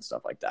bracket and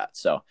stuff like that.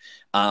 So,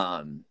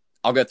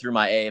 I'll go through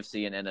my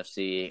AFC and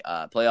NFC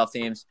playoff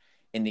teams.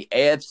 In the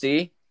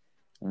AFC,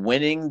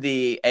 winning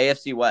the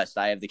AFC West,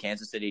 I have the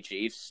Kansas City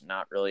Chiefs.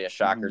 Not really a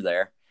shocker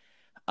there.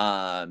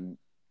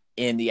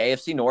 In the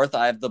AFC North,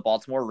 I have the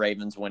Baltimore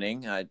Ravens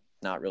winning.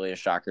 Not really a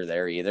shocker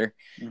there either.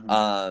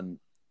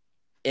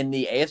 In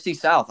the AFC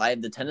South, I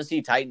have the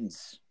Tennessee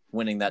Titans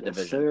winning that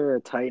division. Sure,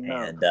 tighten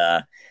up.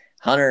 And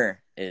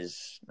Hunter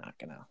is not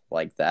going to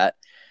like that.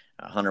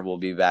 Hunter will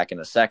be back in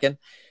a second.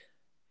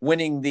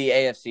 Winning the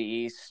AFC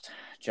East,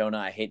 Jonah,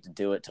 I hate to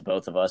do it to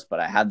both of us,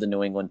 but I have the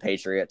New England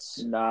Patriots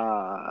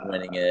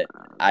winning it.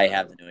 I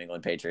have the New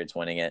England Patriots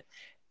winning it.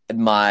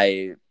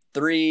 My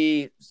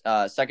 3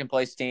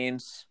 second-place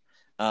teams,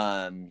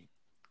 I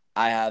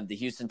have the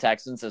Houston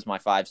Texans as my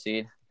 5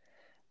 seed.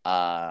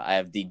 I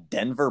have the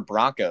Denver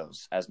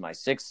Broncos as my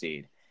 6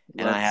 seed,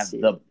 and I have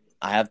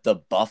the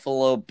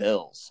Buffalo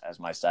Bills as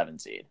my 7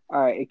 seed.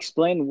 All right,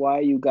 explain why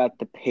you got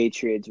the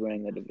Patriots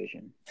winning the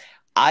division.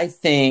 I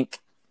think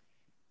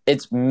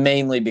it's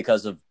mainly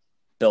because of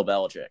Bill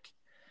Belichick.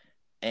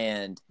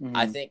 And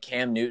I think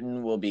Cam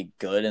Newton will be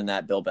good in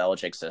that Bill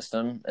Belichick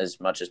system.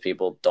 As much as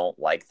people don't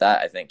like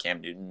that, I think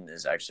Cam Newton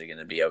is actually going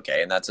to be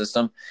okay in that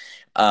system.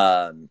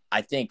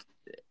 I think,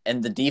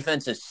 and the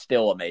defense is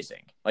still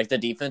amazing. The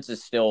defense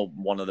is still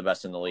one of the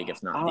best in the league,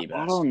 if not the best.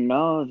 I don't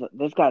know.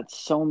 They've got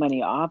so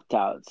many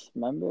opt-outs.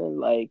 Remember,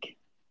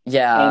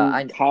 yeah,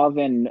 and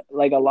Calvin,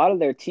 a lot of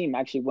their team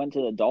actually went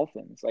to the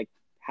Dolphins.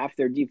 Half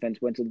their defense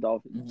went to the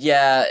Dolphins.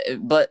 Yeah,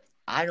 but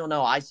I don't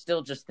know. I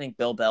still just think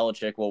Bill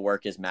Belichick will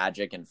work his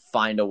magic and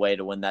find a way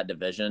to win that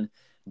division.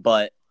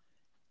 But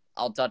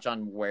I'll touch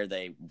on where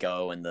they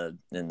go in the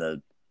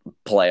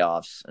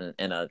playoffs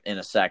in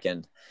a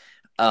second.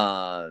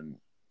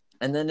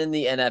 And then in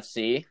the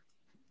NFC,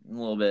 a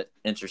little bit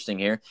interesting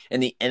here.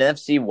 In the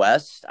NFC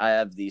West, I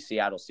have the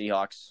Seattle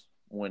Seahawks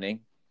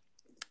winning.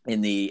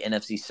 In the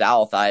NFC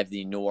South, I have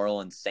the New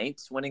Orleans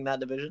Saints winning that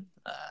division.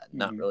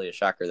 Not really a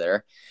shocker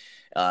there.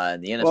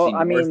 In the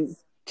NFC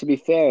North, to be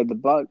fair, the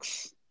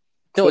Bucks.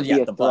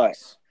 The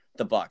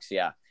Bucks.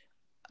 Yeah.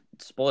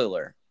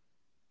 Spoiler: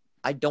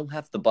 I don't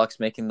have the Bucks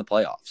making the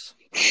playoffs.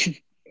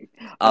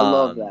 I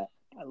love that.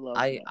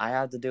 I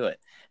had to do it.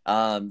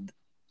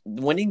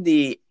 Winning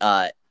the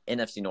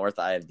NFC North,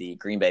 I have the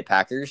Green Bay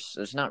Packers.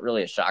 There's not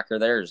really a shocker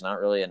there. There's not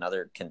really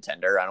another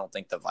contender. I don't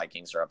think the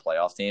Vikings are a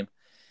playoff team.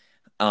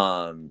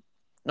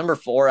 Number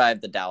 4, I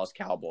have the Dallas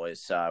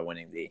Cowboys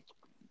winning the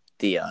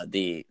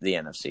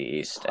NFC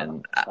East.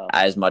 And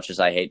as much as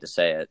I hate to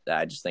say it,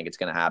 I just think it's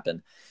going to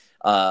happen.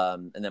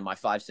 And then my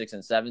 5, 6,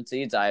 and 7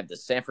 seeds, I have the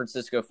San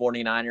Francisco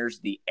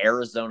 49ers, the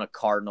Arizona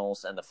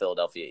Cardinals, and the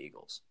Philadelphia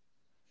Eagles.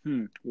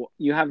 Well,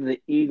 you have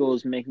the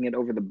Eagles making it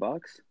over the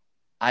Bucks?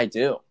 I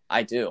do.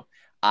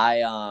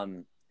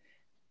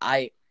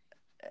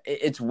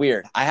 It's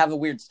weird. I have a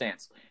weird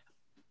stance.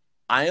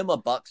 I am a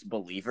Bucks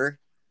believer,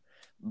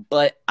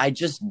 but I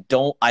just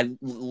don't.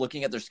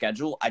 Looking at their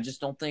schedule, I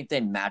just don't think they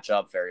match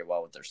up very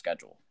well with their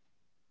schedule.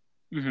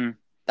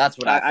 That's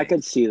what I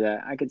could see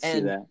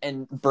that.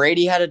 And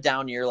Brady had a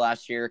down year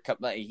last year.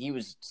 He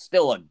was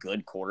still a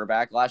good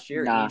quarterback last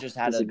year. He just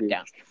had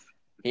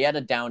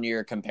a down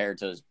year compared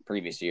to his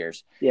previous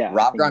years. Yeah.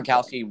 Rob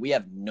Gronkowski, we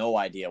have no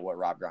idea what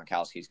Rob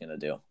Gronkowski is going to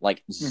do.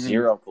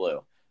 Zero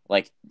clue.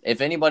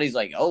 If anybody's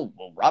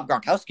Rob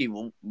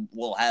Gronkowski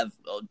will have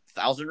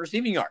 1,000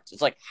 receiving yards.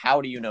 It's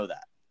how do you know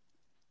that?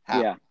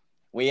 How? Yeah.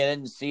 We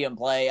didn't see him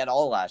play at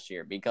all last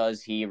year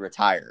because he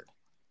retired.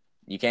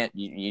 You can't.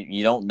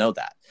 You don't know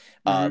that.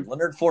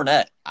 Leonard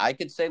Fournette. I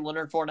could say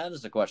Leonard Fournette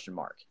is a question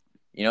mark.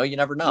 You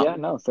never know. Yeah,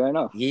 no, fair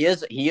enough. He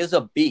is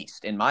a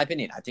beast, in my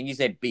opinion. I think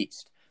he's a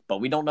beast, but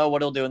we don't know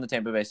what he'll do in the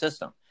Tampa Bay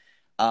system.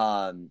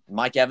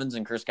 Mike Evans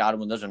and Chris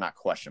Godwin, those are not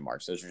question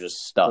marks. Those are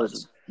just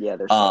studs. They're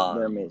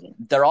amazing.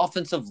 Their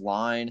offensive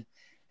line,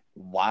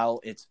 while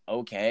it's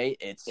okay,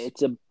 it's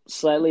a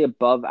slightly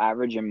above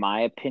average in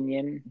my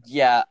opinion.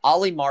 Yeah,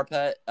 Ali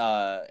Marpet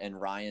and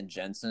Ryan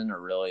Jensen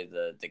are really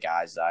the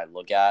guys that I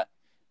look at.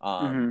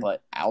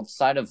 But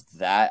outside of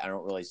that, I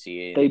don't really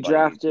see anybody. They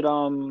drafted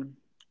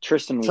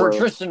Tristan Wirfs.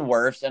 Tristan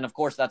Wirfs, and of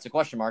course that's a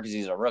question mark because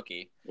he's a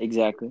rookie.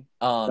 Exactly.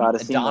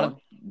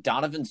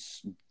 Donovan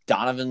Smith.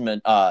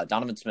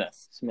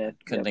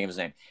 Couldn't think of his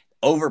name.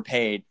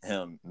 Overpaid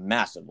him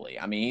massively.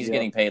 I mean, he's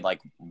getting paid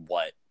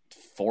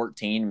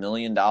 $14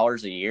 million a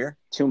year.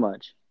 Too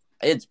much.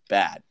 It's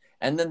bad.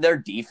 And then their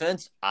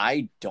defense,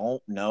 I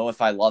don't know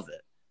if I love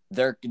it.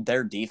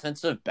 Their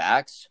defensive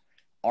backs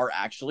are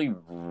actually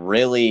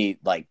really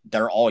like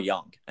they're all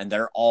young and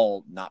they're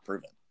all not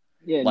proven.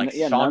 Yeah, Like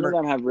none of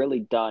them have really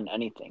done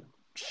anything.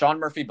 Sean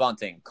Murphy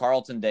Bunting,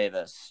 Carlton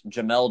Davis,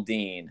 Jamel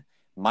Dean,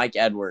 Mike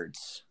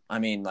Edwards. I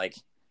mean, like,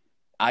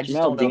 I just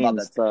Jamel don't know about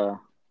Dean's that.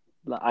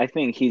 I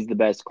think he's the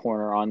best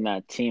corner on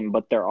that team,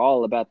 but they're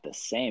all about the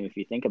same if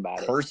you think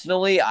about it.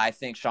 Personally, I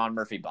think Sean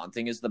Murphy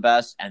Bunting is the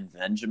best, and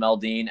then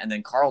Jamel Dean, and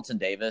then Carlton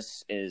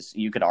Davis is.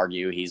 You could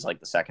argue he's like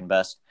the second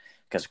best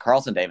because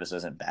Carlton Davis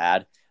isn't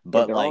bad,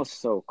 but they're like all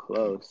so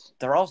close.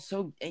 they're all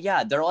so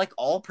they're like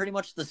all pretty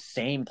much the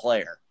same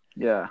player.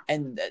 Yeah,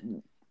 and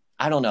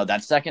I don't know.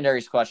 That secondary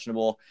is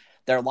questionable.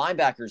 Their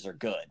linebackers are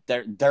good.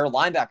 Their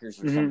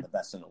linebackers are some of the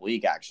best in the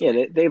league, actually.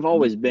 Yeah, they've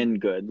always been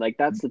good. Like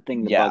that's the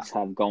thing the Bucks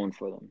have going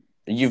for them.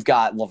 You've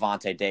got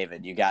Levante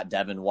David, you got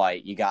Devin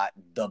White, you got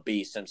the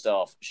Beast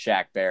himself,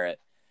 Shaq Barrett,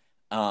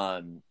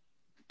 and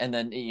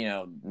then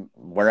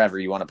wherever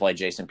you want to play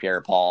Jason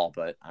Pierre-Paul,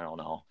 but I don't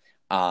know.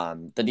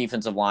 The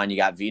defensive line, you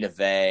got Vita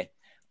Vea.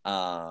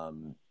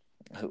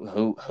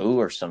 Who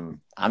are some?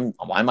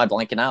 Why am I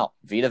blanking out?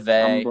 Vita Vea.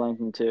 I'm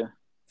blanking too.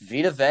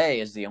 Vita Vea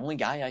is the only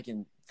guy I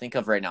can think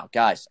of right now,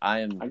 guys.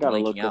 I gotta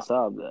look this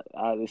up.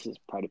 This is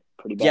pretty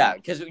bad. Yeah,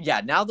 because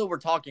now that we're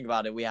talking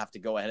about it, we have to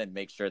go ahead and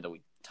make sure that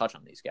we touch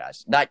on these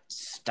guys.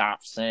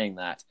 Stop saying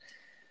that.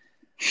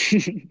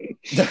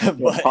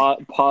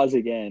 Pause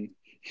again.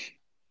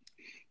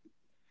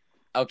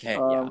 Okay,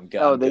 I'm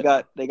good.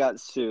 They got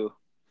Sue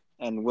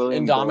and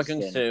William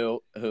Ndamukong Suh,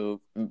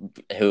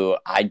 who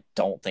I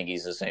don't think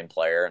he's the same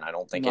player, and I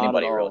don't think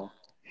anybody really.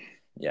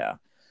 Yeah,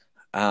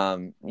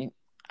 I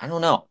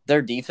don't know.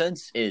 Their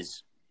defense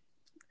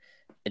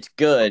it's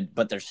good,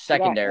 but their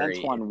secondary.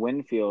 Antoine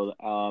Winfield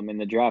in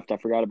the draft. I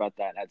forgot about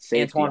that at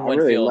safety. Antoine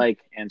Winfield. I really like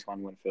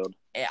Antoine Winfield.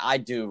 I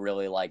do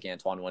really like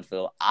Antoine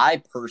Winfield.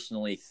 I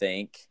personally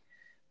think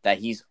that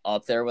he's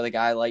up there with a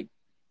guy like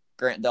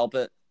Grant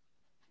Delpit.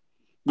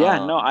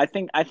 Yeah, no, I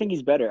think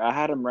he's better. I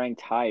had him ranked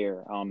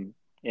higher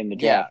in the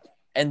draft.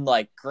 Yeah, and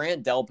like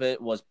Grant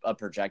Delpit was a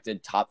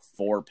projected top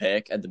 4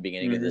 pick at the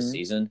beginning of this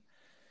season,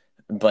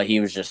 but he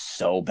was just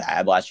so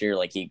bad last year.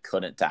 Like he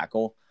couldn't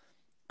tackle.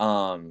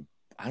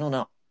 I don't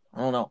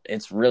know.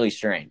 It's really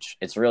strange.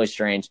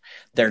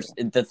 There's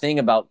the thing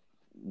about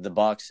the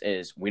Bucks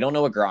is we don't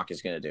know what Gronk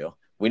is going to do.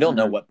 We don't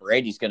know what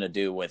Brady's going to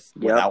do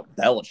without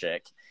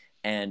Belichick,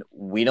 and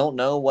we don't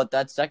know what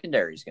that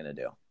secondary is going to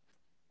do.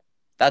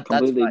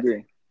 Completely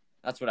agree.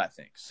 That's what I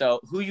think. So,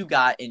 who you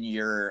got in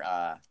your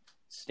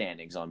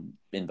standings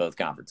in both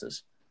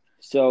conferences?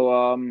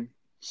 So,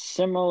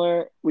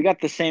 similar. We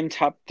got the same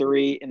top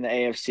 3 in the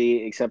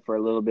AFC, except for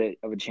a little bit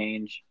of a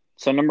change.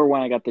 So, number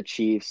 1, I got the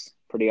Chiefs.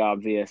 Pretty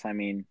obvious. I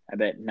mean, I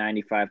bet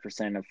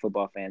 95% of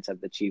football fans have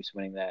the Chiefs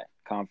winning that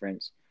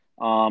conference.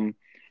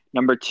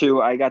 Number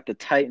 2, I got the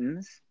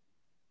Titans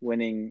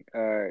winning.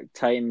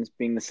 Titans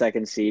being the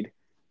 2nd seed,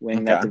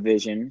 winning that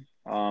division.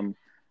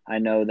 I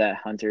know that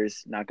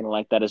Hunter's not going to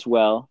like that as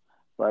well,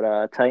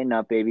 but tighten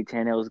up, baby.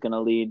 Tannehill is going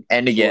to lead.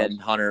 And again,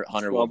 Hunter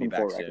will be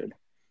back soon.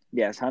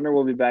 Yes, Hunter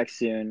will be back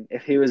soon.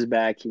 If he was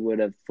back, he would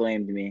have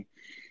flamed me.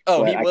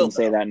 Oh, but I can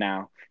say that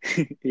now.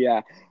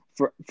 Yeah.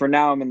 For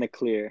now, I'm in the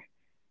clear.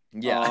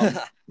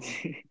 Yeah.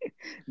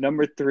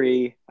 Number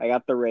 3, I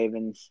got the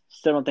Ravens.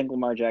 Still don't think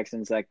Lamar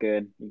Jackson's that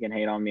good. You can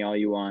hate on me all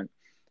you want.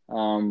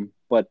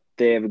 But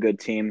they have a good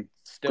team.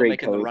 Still great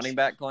making coach. The running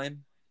back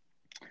claim?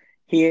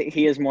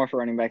 He is more for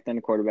running back than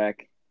a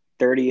quarterback.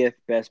 30th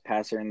best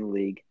passer in the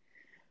league.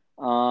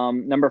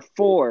 Number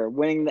 4,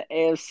 winning the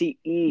AFC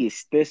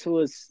East. This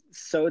was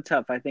so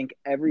tough. I think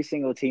every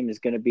single team is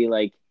going to be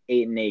like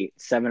 8-8,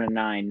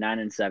 7-9,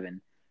 9-7.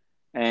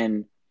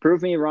 And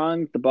prove me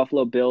wrong, the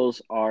Buffalo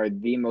Bills are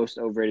the most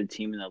overrated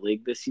team in the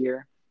league this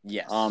year.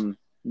 Yes.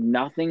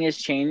 Nothing has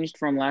changed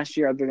from last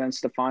year other than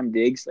Stephon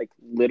Diggs. Like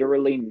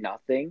literally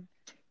nothing.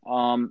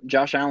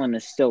 Josh Allen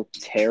is still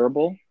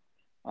terrible.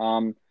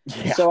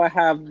 So I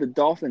have the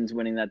Dolphins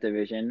winning that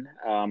division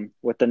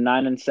with the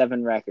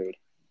 9-7 record.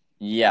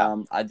 Yeah,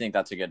 I think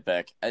that's a good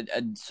pick.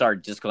 Sorry,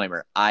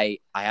 disclaimer. I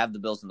have the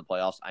Bills in the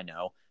playoffs, I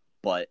know,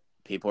 but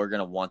people are going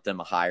to want them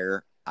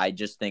higher. I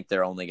just think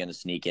they're only going to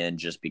sneak in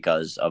just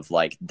because of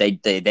like they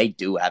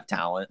do have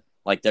talent.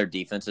 Like their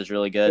defense is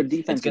really good.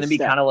 It's going to be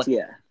kind of like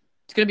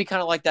it's going to be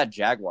kind of like that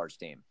Jaguars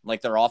team.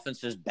 Like their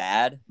offense is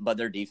bad, but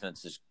their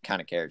defense is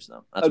kind of carries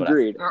them. That's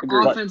Agreed.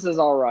 Our offense is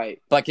all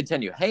right. But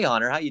continue. Hey,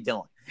 Honor, how you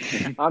doing?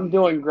 I'm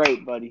doing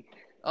great, buddy.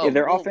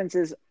 Their offense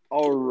is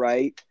all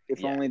right.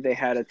 If only they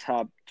had a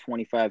top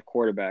 25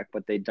 quarterback,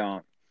 but they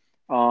don't.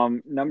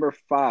 Number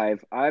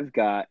 5, I've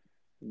got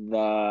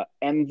the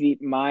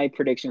my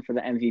prediction for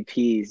the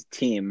MVP's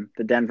team,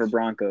 the Denver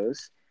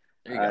Broncos.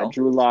 There you go.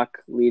 Drew Lock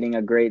leading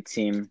a great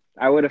team.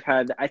 I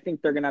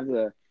think they're going to have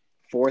the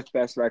 4th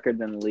best record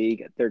in the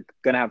league. They're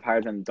going to have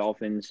higher than the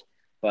Dolphins,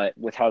 but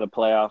with how the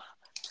playoff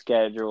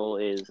schedule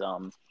is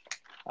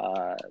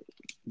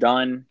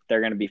done, they're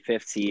going to be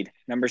 5th seed.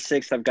 Number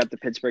 6, I've got the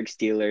Pittsburgh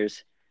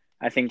Steelers.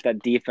 I think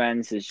that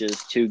defense is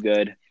just too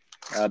good.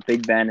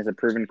 Big Ben is a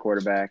proven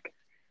quarterback.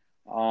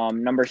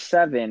 Number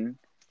 7,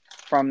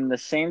 from the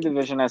same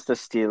division as the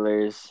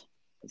Steelers,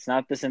 It's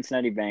not the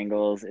Cincinnati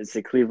Bengals. It's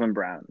the Cleveland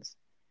Browns.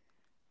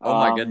 Oh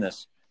my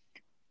goodness.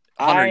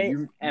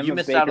 Hunter, you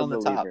missed out on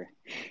the top.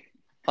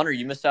 Hunter,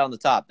 you missed out on the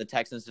top. The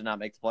Texans did not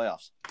make the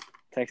playoffs.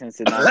 Texans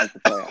did not make the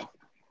playoffs.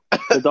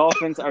 The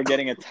Dolphins are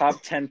getting a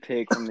top 10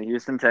 pick from the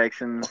Houston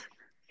Texans.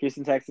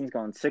 Houston Texans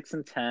going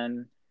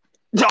 6-10.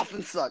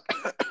 Dolphins suck.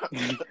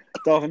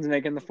 Dolphins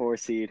making the 4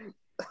 seed.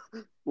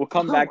 We'll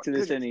come back to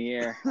this in a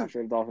year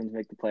after the Dolphins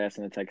make the playoffs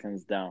and the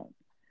Texans don't.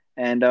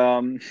 And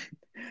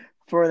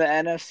for the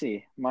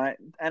NFC, my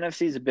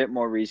NFC is a bit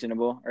more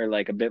reasonable, or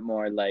like a bit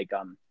more like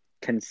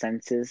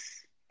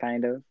consensus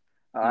kind of.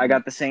 I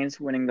got the Saints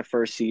winning the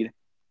 1st seed.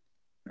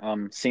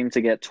 Seem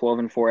to get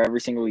 12-4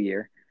 every single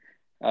year.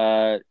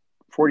 49ers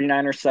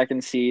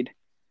 2nd seed.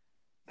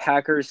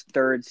 Packers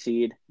 3rd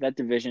seed. That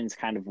division is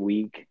kind of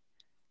weak.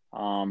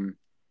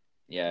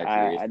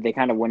 They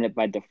kind of win it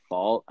by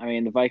default. I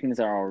mean, the Vikings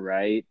are all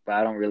right, but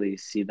I don't really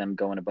see them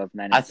going above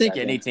 9. I think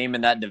any team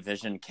in that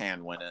division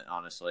can win it,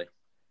 honestly.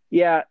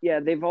 Yeah,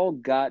 they've all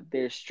got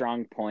their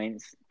strong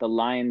points. The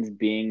Lions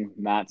being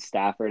Matt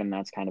Stafford, and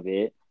that's kind of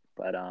it.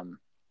 But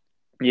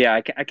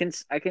I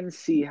can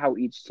see how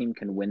each team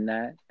can win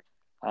that.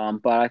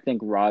 But I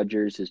think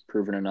Rodgers has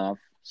proven enough,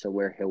 so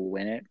where he'll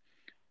win it.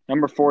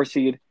 Number 4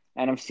 seed,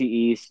 NFC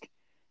East.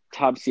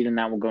 Top seed in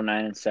that will go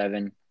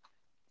 9-7.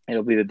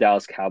 It'll be the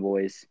Dallas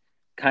Cowboys.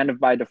 Kind of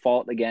by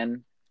default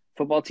again.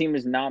 Football team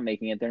is not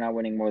making it. They're not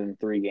winning more than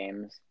 3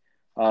 games.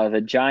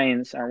 The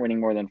Giants aren't winning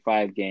more than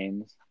 5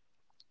 games.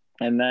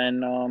 And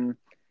then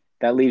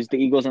that leaves the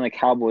Eagles and the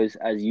Cowboys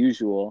as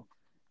usual.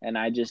 And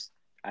I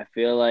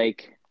feel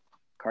like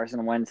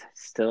Carson Wentz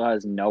still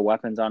has no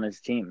weapons on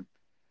his team.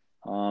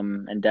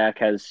 And Dak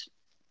has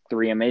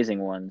 3 amazing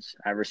ones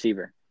at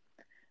receiver.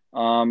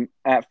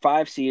 At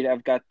 5 seed,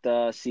 I've got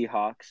the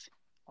Seahawks.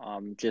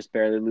 Just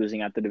barely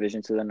losing out the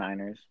division to the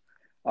Niners.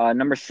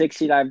 Number 6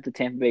 seed, I have the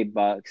Tampa Bay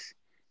Bucks.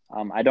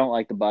 I don't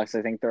like the Bucks.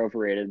 I think they're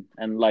overrated.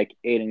 And like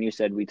Aiden, you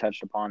said, we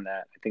touched upon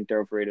that. I think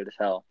they're overrated as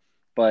hell.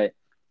 But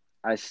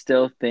I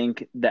still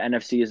think the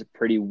NFC is a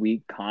pretty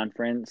weak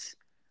conference.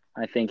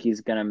 I think he's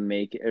going to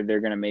make it, or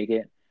they're going to make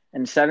it.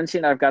 And 7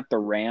 seed, I've got the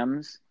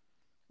Rams.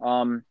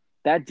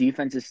 That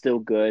defense is still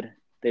good.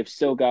 They've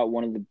still got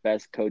one of the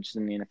best coaches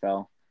in the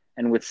NFL.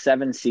 And with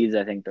 7 seeds,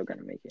 I think they're going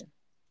to make it.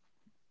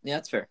 Yeah,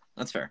 that's fair.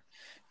 That's fair.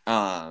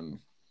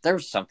 There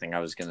was something I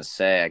was going to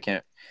say. I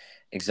can't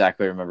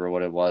exactly remember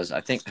what it was.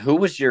 I think, who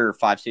was your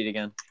 5 seed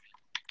again?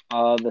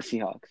 The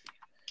Seahawks.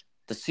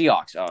 The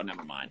Seahawks. Oh,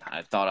 never mind.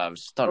 I thought it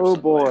was oh,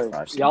 boy.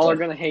 5 seed, Y'all are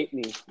going to hate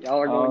me.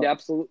 Y'all are going to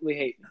absolutely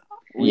hate me.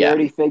 We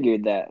already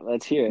figured that.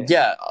 Let's hear it.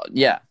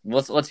 Yeah.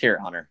 Let's hear it,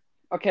 Hunter.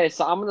 Okay,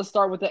 so I'm going to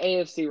start with the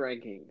AFC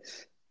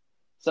rankings.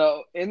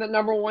 So, in the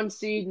number 1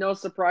 seed, no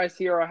surprise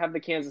here, I have the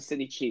Kansas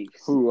City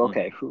Chiefs. Ooh,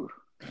 okay.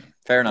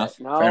 Fair enough.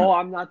 No, Fair enough.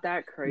 I'm not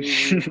that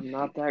crazy. I'm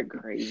not that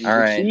crazy. All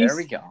right, there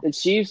we go. The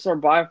Chiefs are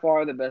by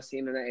far the best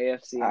team in the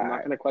AFC. I'm not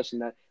going to question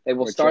that. They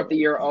will start the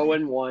year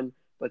 0-1,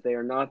 but they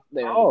are not.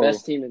 They are the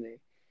best team in the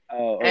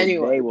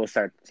anyway, they will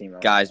start the team.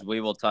 Guys, we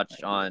will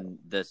touch on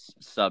this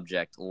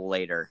subject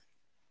later.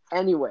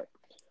 Anyway,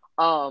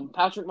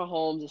 Patrick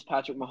Mahomes is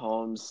Patrick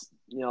Mahomes.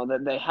 You know,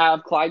 that they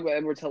have Clyde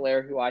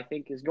Edwards-Helaire, who I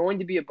think is going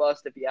to be a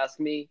bust if you ask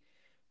me.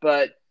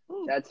 But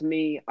that's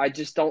me. I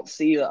just don't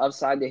see the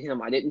upside to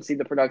him. I didn't see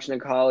the production in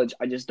college.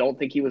 I just don't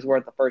think he was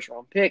worth the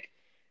 1st-round pick.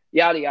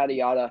 Yada, yada,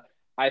 yada.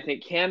 I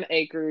think Cam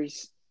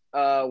Akers,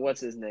 what's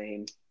his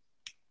name?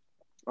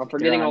 I'm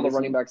forgetting all the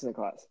running backs in the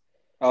class.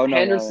 Oh, no,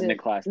 Henderson. in the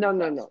class.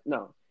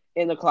 No.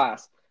 In the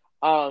class.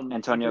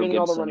 Antonio Gibson.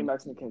 All the running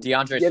backs in the class.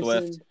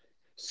 DeAndre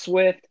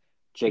Swift.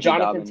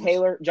 Jonathan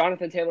Taylor.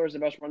 Jonathan Taylor is the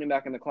best running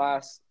back in the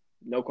class.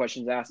 No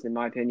questions asked, in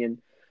my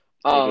opinion.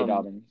 J.K.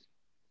 Dobbins.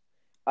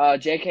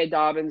 J.K.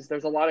 Dobbins.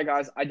 There's a lot of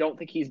guys. I don't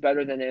think he's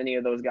better than any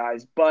of those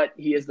guys, but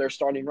he is their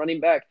starting running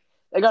back.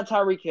 They got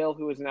Tyreek Hill,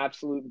 who is an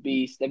absolute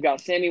beast. They've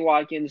got Sammy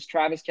Watkins,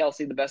 Travis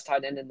Kelce, the best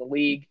tight end in the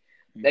league.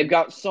 They've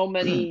got so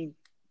many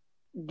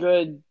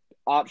good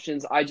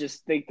options. I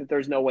just think that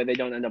there's no way they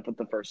don't end up with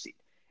the 1st seed.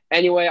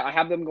 Anyway, I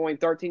have them going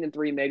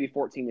 13-3, maybe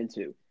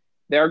 14-2.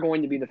 They're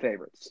going to be the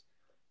favorites.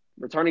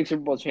 Returning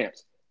Super Bowl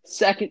champs.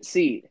 2nd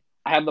seed,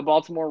 I have the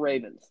Baltimore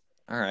Ravens.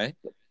 All right.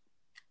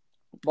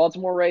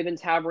 Baltimore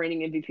Ravens have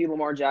reigning MVP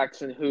Lamar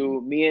Jackson,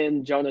 who me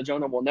and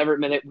Jonah will never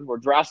admit it, we were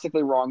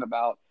drastically wrong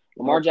about.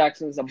 Lamar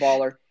Jackson is a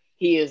baller.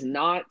 He is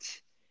not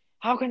 –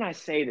 how can I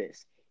say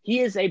this? He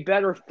is a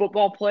better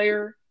football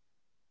player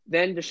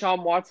than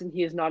Deshaun Watson.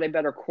 He is not a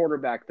better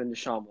quarterback than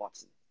Deshaun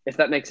Watson, if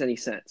that makes any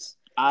sense.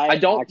 I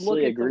don't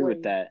actually agree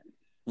with that.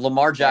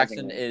 Lamar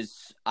Jackson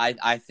is –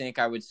 I think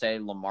I would say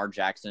Lamar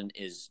Jackson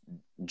is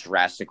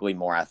drastically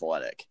more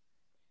athletic.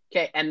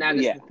 Okay, and that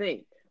is the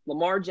thing.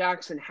 Lamar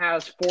Jackson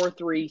has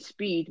 4.3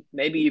 speed,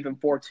 maybe even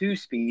 4.2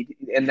 speed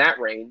in that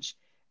range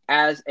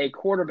as a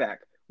quarterback.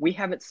 We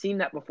haven't seen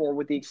that before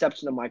with the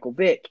exception of Michael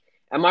Vick.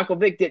 And Michael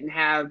Vick didn't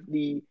have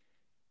the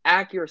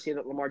accuracy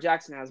that Lamar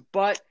Jackson has.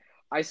 But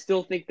I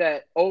still think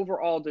that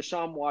overall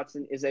Deshaun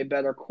Watson is a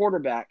better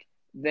quarterback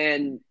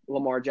than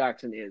Lamar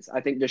Jackson is.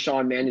 I think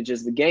Deshaun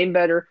manages the game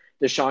better.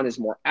 Deshaun is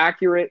more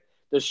accurate.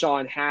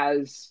 Deshaun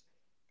has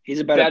He's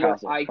a better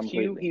passer, IQ.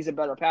 completely. He's a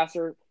better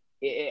passer.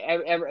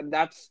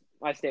 That's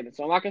my statement.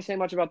 So I'm not going to say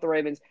much about the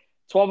Ravens.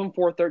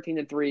 12-4,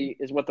 13-3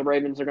 is what the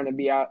Ravens are going to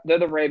be at. They're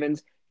the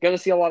Ravens. Going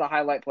to see a lot of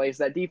highlight plays.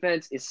 That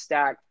defense is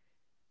stacked.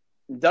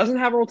 Doesn't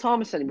have Earl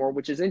Thomas anymore,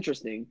 which is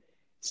interesting.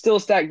 Still a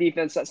stacked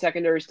defense. That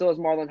secondary still has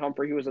Marlon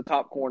Humphrey, who was a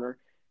top corner.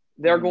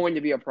 They're going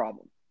to be a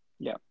problem.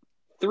 Yeah.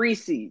 3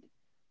 seed.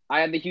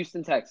 I have the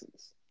Houston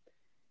Texans.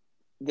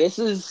 This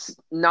is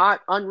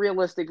not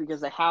unrealistic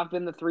because they have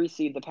been the 3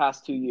 seed the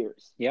past 2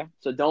 years. Yeah.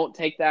 So don't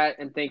take that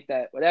and think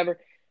that whatever.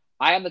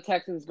 I have the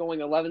Texans going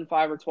 11-5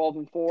 or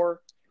 12-4.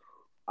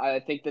 I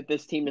think that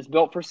this team is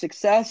built for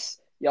success.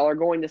 Y'all are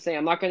going to say,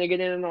 I'm not going to get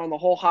in on the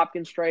whole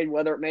Hopkins trade,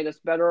 whether it made us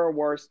better or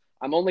worse.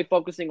 I'm only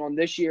focusing on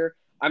this year.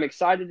 I'm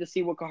excited to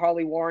see what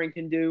Kahali Warren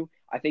can do.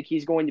 I think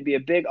he's going to be a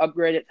big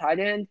upgrade at tight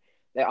end.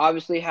 They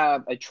obviously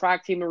have a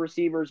track team of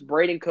receivers,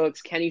 Braden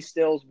Cooks, Kenny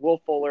Stills,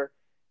 Will Fuller.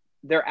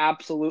 They're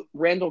absolute.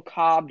 Randall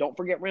Cobb. Don't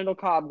forget Randall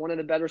Cobb, one of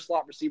the better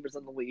slot receivers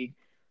in the league.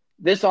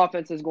 This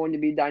offense is going to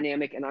be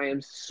dynamic, and I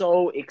am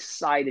so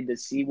excited to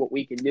see what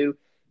we can do.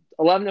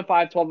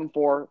 11-5,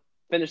 12-4,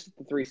 finish at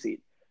the 3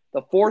 seed.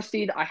 The 4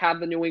 seed, I have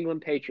the New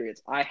England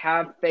Patriots. I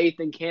have faith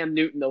in Cam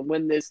Newton to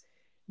win this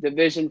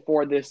division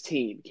for this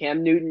team.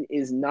 Cam Newton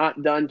is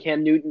not done.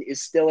 Cam Newton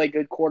is still a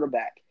good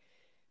quarterback.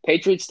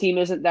 Patriots team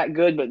isn't that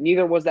good, but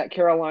neither was that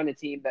Carolina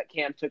team that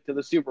Cam took to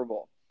the Super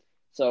Bowl.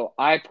 So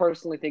I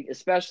personally think,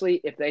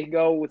 especially if they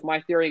go with my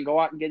theory and go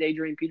out and get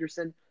Adrian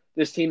Peterson,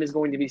 this team is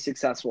going to be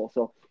successful.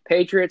 So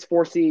Patriots,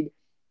 4 seed,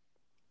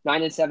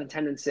 9-7,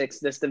 10-6.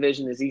 This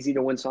division is easy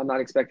to win, so I'm not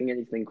expecting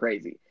anything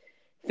crazy.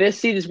 5th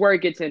seed is where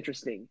it gets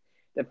interesting.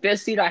 The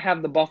 5th seed, I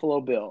have the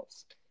Buffalo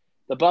Bills.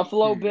 The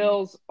Buffalo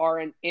Bills are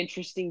an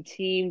interesting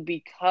team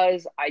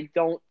because I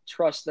don't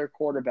trust their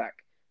quarterback.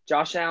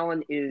 Josh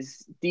Allen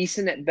is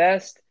decent at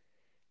best,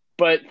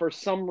 but for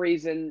some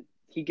reason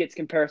he gets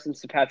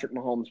comparisons to Patrick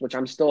Mahomes, which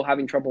I'm still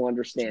having trouble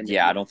understanding.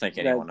 Yeah, I don't think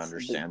anyone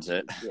understands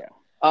it.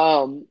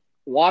 Yeah.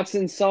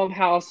 Watson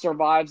somehow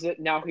survives it.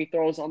 Now he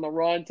throws on the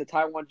run to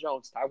Taiwan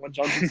Jones. Taiwan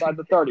Jones inside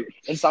the 30,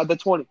 inside the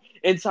 20,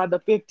 inside the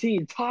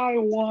 15.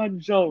 Taiwan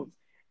Jones.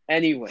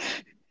 Anyway,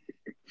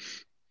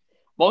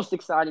 most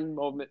exciting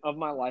moment of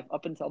my life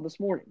up until this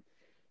morning.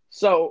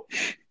 So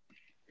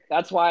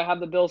that's why I have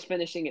the Bills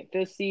finishing at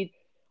 5th seed.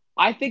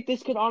 I think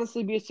this could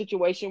honestly be a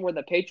situation where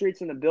the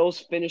Patriots and the Bills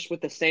finish with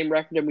the same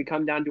record and we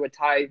come down to a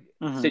tie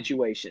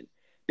situation.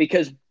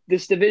 Because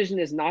this division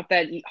is not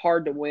that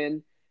hard to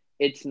win.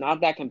 It's not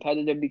that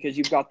competitive because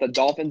you've got the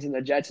Dolphins and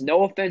the Jets.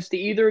 No offense to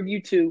either of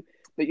you two,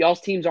 but y'all's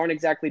teams aren't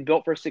exactly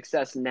built for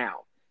success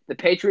now. The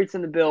Patriots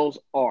and the Bills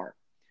are.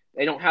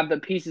 They don't have the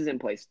pieces in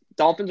place.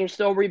 Dolphins are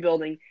still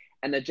rebuilding,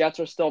 and the Jets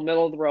are still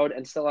middle of the road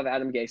and still have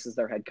Adam Gase as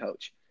their head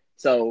coach.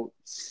 So,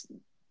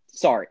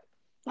 sorry.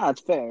 No, it's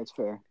fair. It's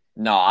fair.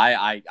 No,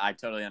 I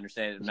totally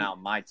understand it. Now,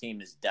 my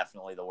team is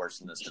definitely the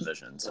worst in this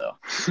division. So,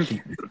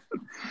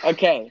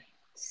 okay,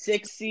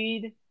 6th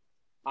seed.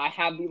 I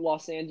have the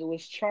Los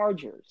Angeles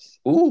Chargers.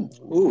 Ooh,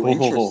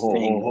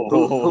 interesting.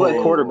 Who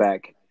at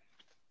quarterback?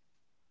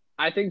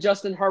 I think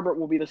Justin Herbert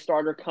will be the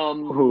starter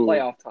come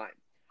playoff time.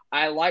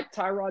 I like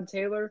Tyrod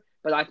Taylor,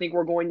 but I think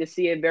we're going to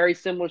see a very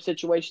similar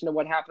situation to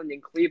what happened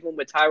in Cleveland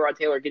with Tyrod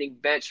Taylor getting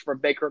benched for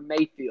Baker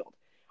Mayfield.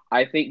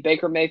 I think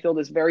Baker Mayfield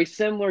is very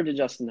similar to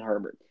Justin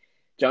Herbert.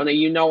 Jonah,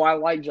 you know I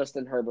like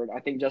Justin Herbert. I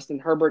think Justin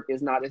Herbert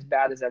is not as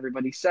bad as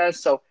everybody says,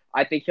 so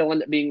I think he'll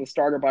end up being the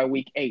starter by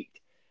week 8.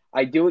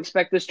 I do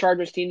expect this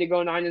Chargers team to go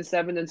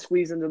 9-7 and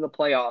squeeze into the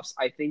playoffs.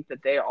 I think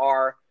that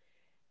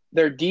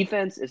their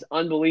defense is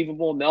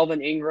unbelievable.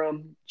 Melvin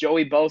Ingram,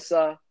 Joey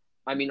Bosa.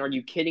 I mean, are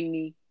you kidding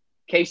me?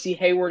 Casey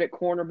Hayward at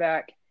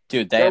cornerback.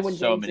 Dude, they have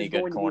so many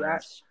good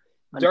corners.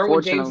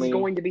 Derwin James is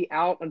going to be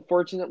out,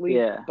 unfortunately.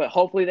 Yeah. But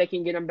hopefully they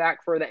can get him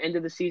back for the end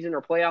of the season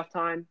or playoff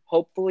time.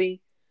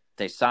 Hopefully.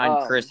 They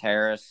signed Chris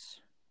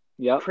Harris.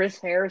 Yep. Chris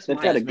Harris. They've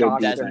got a good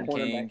Desmond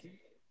King.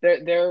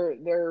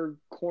 Their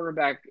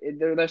cornerback,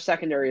 their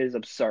secondary is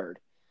absurd.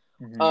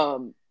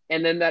 And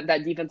then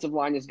that defensive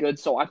line is good.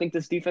 So I think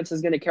this defense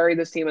is going to carry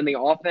this team in the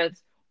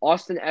offense.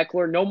 Austin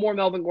Eckler, no more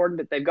Melvin Gordon,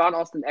 but they've got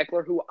Austin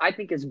Eckler, who I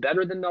think is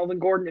better than Melvin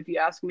Gordon, if you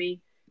ask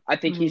me. I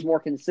think he's more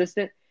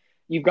consistent.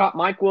 You've got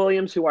Mike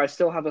Williams, who I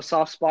still have a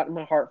soft spot in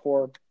my heart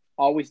for.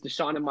 Always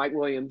Deshaun and Mike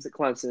Williams at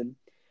Clemson.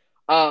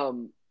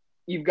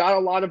 You've got a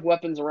lot of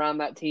weapons around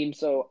that team,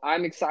 so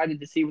I'm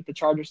excited to see what the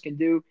Chargers can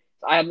do.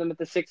 I have them at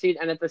the 6th seed,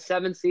 and at the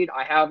 7th seed,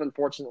 I have,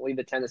 unfortunately,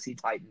 the Tennessee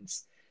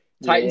Titans.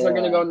 Titans are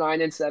going to go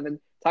 9-7.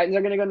 Titans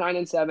are going to go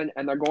 9-7,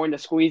 and they're going to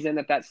squeeze in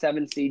at that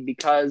 7th seed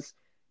because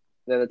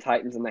they're the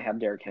Titans and they have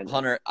Derrick Henry.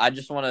 Hunter, I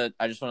just want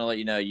to let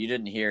you know you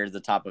didn't hear the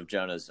top of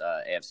Jonah's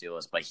AFC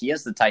list, but he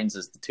has the Titans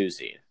as the 2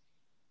 seed.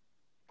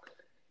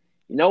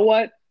 You know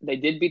what? They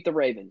did beat the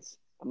Ravens.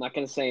 I'm not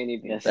going to say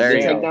anything. Yes, they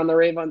did take down the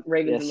Ravens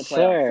in the playoffs.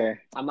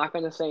 Sir. I'm not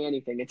going to say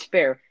anything. It's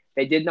fair.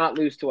 They did not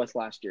lose to us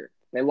last year.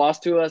 They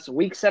lost to us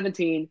week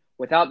 17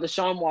 without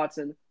Deshaun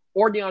Watson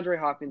or DeAndre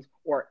Hopkins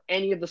or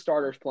any of the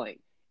starters playing.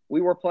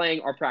 We were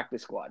playing our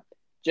practice squad.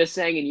 Just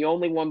saying, and you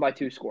only won by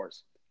 2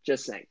 scores.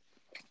 Just saying.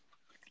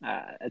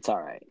 It's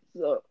all right.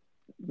 So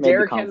Maybe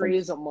Derrick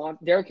conference.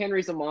 Derrick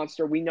Henry's a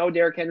monster. We know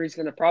Derrick Henry's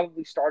going to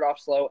probably start off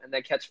slow and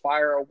then catch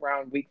fire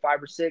around week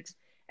 5 or 6,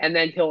 and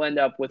then he'll end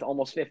up with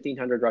almost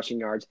 1,500 rushing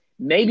yards,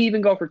 maybe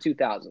even go for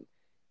 2,000.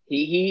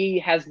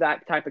 He has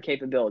that type of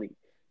capability.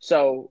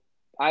 So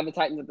I have the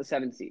Titans at the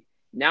 7th seed.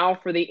 Now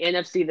for the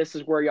NFC, this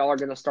is where y'all are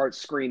going to start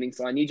screaming.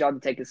 So I need y'all to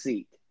take a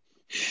seat.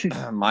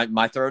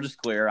 My throat is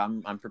clear.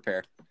 I'm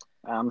prepared.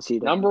 I'm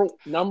seeded.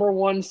 Number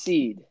 1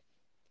 seed.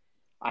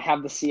 I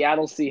have the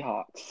Seattle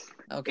Seahawks.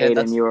 Okay,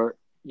 Aiden,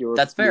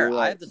 that's fair. Right.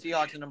 I have the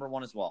Seahawks at number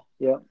 1 as well.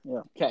 Yeah.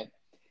 Okay.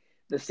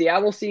 The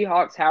Seattle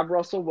Seahawks have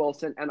Russell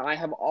Wilson, and I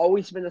have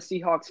always been a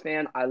Seahawks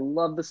fan. I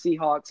love the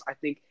Seahawks. I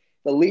think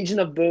the Legion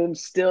of Boom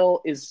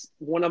still is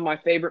one of my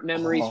favorite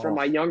memories from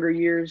my younger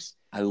years.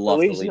 I love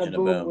the Legion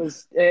of Boom.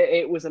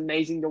 Was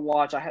amazing to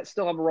watch. I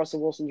still have a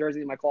Russell Wilson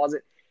jersey in my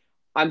closet.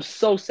 I'm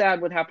so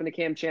sad what happened to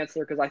Cam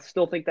Chancellor because I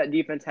still think that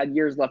defense had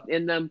years left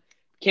in them.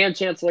 Cam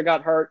Chancellor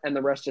got hurt, and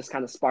the rest just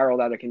kind of spiraled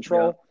out of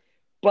control. Yeah.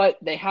 But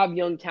they have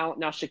young talent.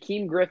 Now,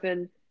 Shaquem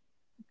Griffin,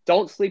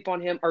 don't sleep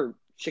on him. Or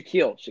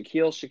Shaquille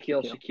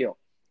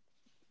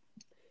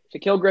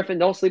Griffin,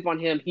 don't sleep on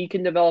him. He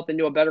can develop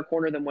into a better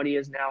corner than what he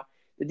is now.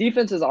 The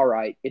defense is all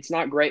right. It's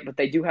not great, but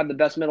they do have the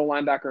best middle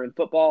linebacker in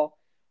football.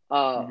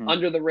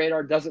 Under the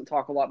radar, doesn't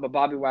talk a lot, but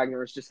Bobby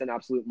Wagner is just an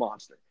absolute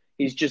monster.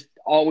 He's just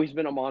always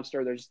been a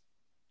monster.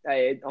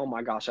 Oh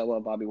my gosh, I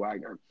love Bobby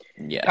Wagner.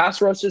 Yeah.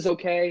 Pass rush is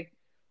okay.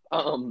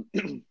 Of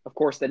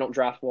course, they don't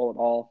draft well at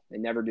all. They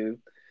never do.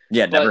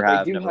 Yeah, never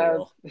have, never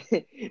will.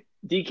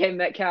 DK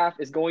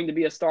Metcalf is going to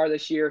be a star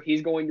this year.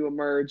 He's going to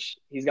emerge.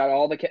 He's got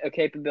all the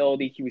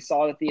capability. We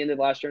saw it at the end of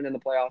last year and in the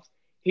playoffs.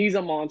 He's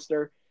a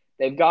monster.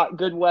 They've got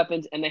good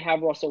weapons, and they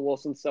have Russell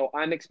Wilson. So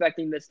I'm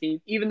expecting this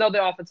team, even though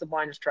the offensive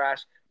line is trash,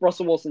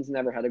 Russell Wilson's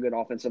never had a good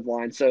offensive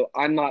line. So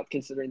I'm not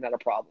considering that a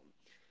problem.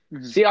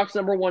 Mm-hmm. Seahawks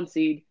number 1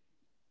 seed,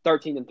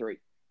 13-3.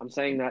 I'm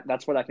saying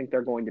that's what I think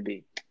they're going to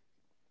be.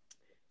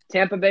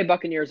 Tampa Bay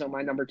Buccaneers are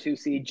my number 2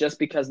 seed just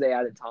because they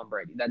added Tom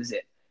Brady. That is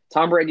it.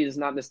 Tom Brady does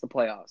not miss the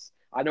playoffs.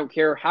 I don't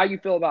care how you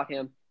feel about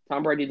him.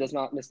 Tom Brady does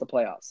not miss the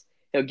playoffs.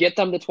 He'll get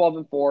them to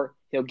 12-4.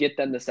 He'll get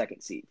them the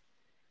 2nd seed.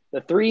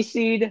 The 3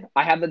 seed,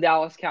 I have the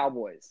Dallas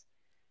Cowboys.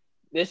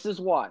 This is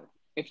why.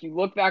 If you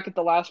look back at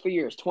the last few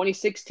years,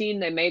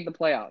 2016, they made the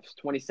playoffs.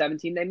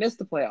 2017, they missed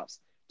the playoffs.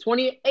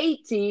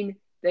 2018,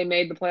 they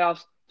made the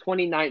playoffs.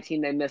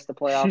 2019, they missed the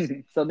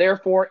playoffs. So,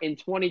 therefore, in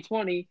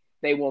 2020,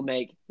 they will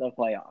make the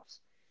playoffs.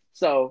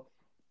 So,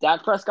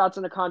 Dak Prescott's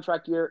in a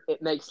contract year.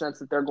 It makes sense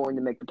that they're going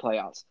to make the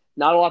playoffs.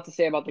 Not a lot to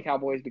say about the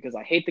Cowboys because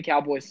I hate the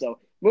Cowboys. So,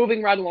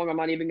 moving right along, I'm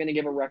not even going to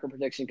give a record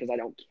prediction because I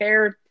don't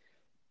care.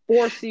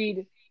 4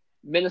 seed,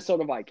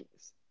 Minnesota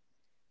Vikings.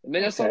 The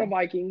Minnesota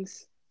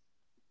Vikings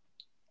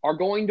are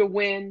going to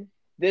win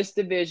this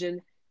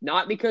division,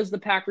 not because the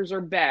Packers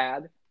are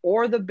bad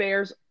or the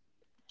Bears.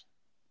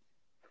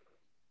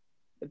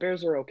 The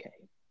Bears are okay.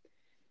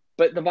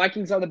 But the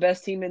Vikings are the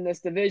best team in this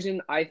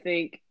division. I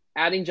think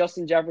adding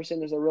Justin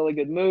Jefferson is a really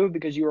good move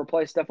because you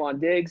replace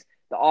Stephon Diggs.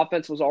 The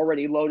offense was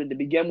already loaded to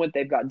begin with.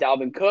 They've got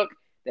Dalvin Cook.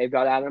 They've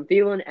got Adam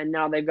Thielen. And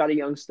now they've got a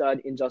young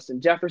stud in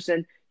Justin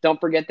Jefferson. Don't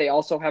forget they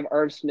also have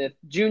Irv Smith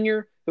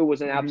Jr., who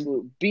was an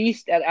absolute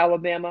beast at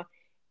Alabama.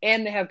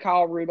 And they have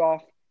Kyle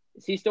Rudolph.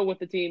 Is he still with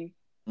the team?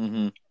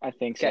 Mm-hmm. I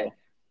think so.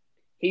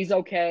 He's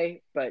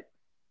okay, but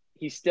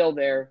he's still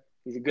there.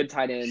 He's a good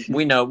tight end.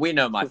 We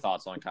know my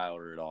thoughts on Kyle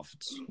Rudolph.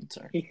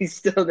 He's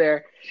still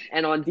there.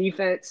 And on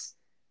defense,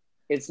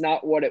 it's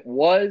not what it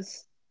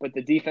was, but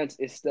the defense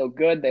is still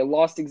good. They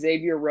lost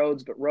Xavier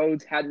Rhodes, but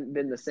Rhodes hadn't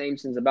been the same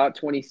since about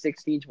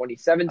 2016,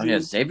 2017. Oh, yeah,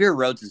 Xavier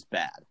Rhodes is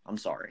bad. I'm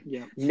sorry.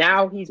 Yeah.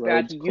 Now he's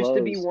bad. He used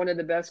to be one of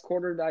the best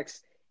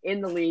quarterbacks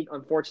in the league.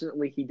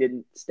 Unfortunately, he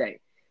didn't stay.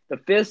 The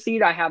 5th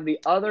seed, I have the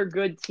other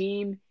good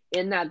team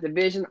in that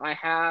division. I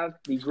have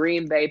the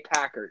Green Bay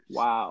Packers.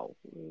 Wow.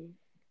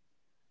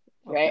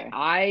 Okay,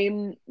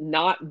 I'm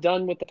not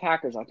done with the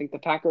Packers. I think the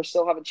Packers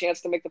still have a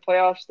chance to make the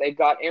playoffs. They've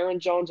got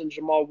Aaron Jones and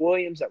Jamal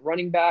Williams at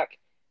running back.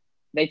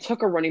 They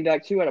took a running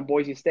back, too, out of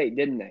Boise State,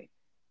 didn't they?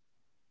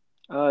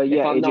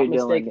 Yeah, A.J.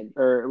 Dillon.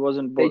 Or it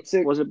wasn't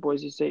was it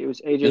Boise State? It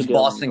was A.J. Dillon. It was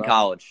Boston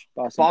College.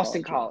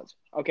 Boston College.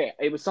 Okay,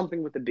 it was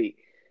something with the B.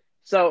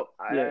 So,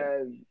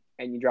 and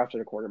you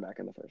drafted a quarterback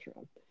in the 1st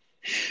round.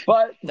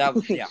 But that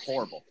was,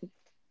 horrible.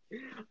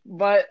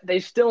 But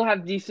they still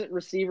have decent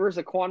receivers.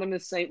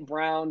 Equanimous St.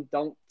 Brown.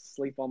 Don't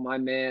sleep on my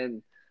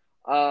man.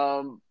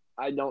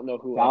 I don't know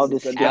who else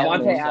is good.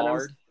 Davante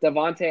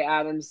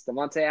Adams.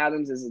 Davante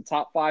Adams is a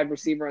top 5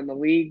 receiver in the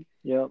league.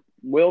 Yep.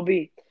 Will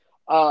be.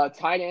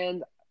 Tight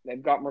end.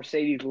 They've got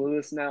Mercedes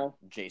Lewis now.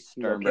 Jace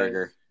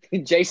Sternberger.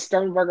 Jace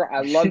Sternberger.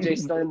 I love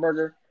Jace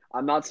Sternberger.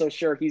 I'm not so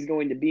sure he's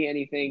going to be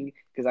anything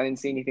because I didn't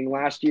see anything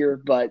last year,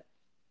 but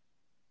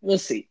we'll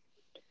see.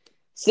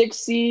 6th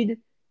seed.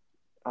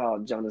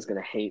 Oh, Jonah's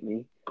going to hate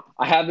me.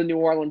 I have the New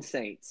Orleans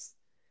Saints.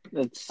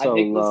 That's so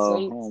low.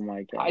 Saints, oh,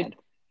 my God.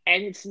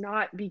 And it's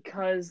not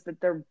because that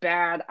they're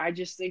bad. I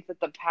just think that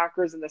the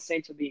Packers and the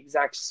Saints are the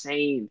exact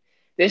same.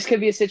 This could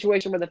be a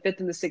situation where the 5th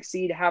and the 6th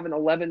seed have an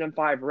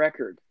 11-5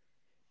 record.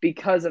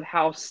 because of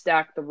how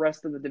stacked the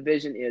rest of the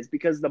division is.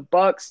 Because the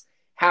Bucks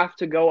have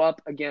to go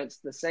up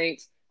against the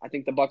Saints. I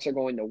think the Bucks are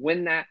going to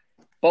win that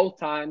both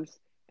times.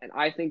 And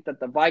I think that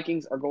the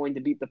Vikings are going to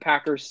beat the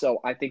Packers. So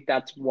I think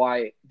that's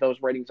why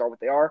those ratings are what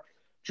they are.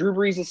 Drew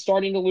Brees is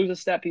starting to lose a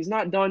step. He's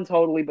not done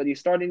totally, but he's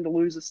starting to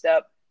lose a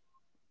step.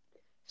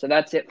 So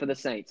that's it for the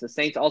Saints. The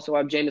Saints also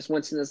have Jameis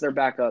Winston as their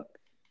backup.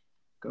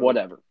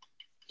 Whatever.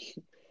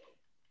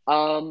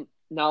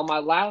 Now, my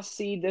last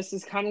seed, this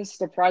is kind of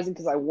surprising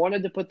because I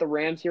wanted to put the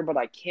Rams here, but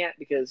I can't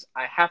because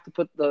I have to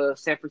put the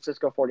San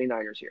Francisco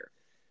 49ers here.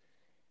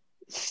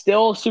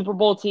 Still Super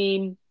Bowl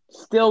team,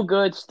 still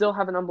good, still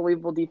have an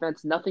unbelievable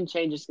defense. Nothing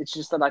changes. It's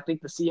just that I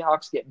think the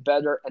Seahawks get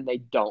better, and they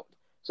don't.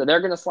 So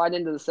they're going to slide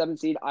into the 7th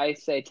seed. I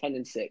say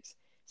 10-6.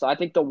 So I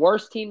think the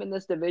worst team in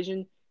this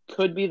division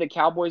could be the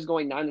Cowboys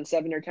going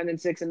 9-7 or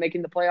 10-6 and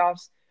making the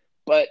playoffs.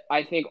 But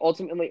I think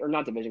ultimately, or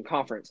not division,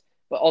 conference.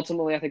 But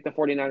ultimately, I think the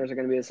 49ers are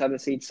going to be the 7th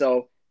seed.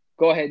 So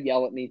go ahead,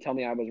 yell at me. Tell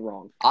me I was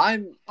wrong.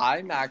 I'm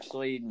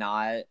actually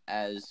not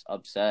as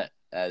upset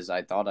as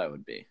I thought I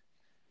would be.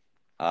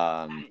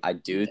 I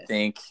do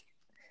think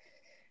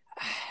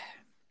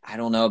I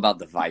don't know about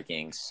the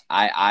Vikings.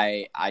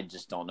 I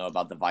just don't know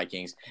about the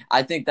Vikings.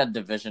 I think that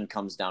division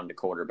comes down to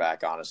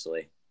quarterback,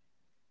 honestly.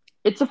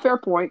 It's a fair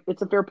point.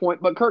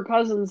 But Kirk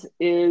Cousins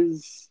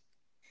is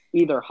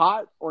either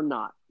hot or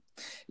not.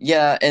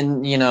 Yeah,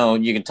 and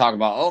you can talk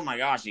about, oh my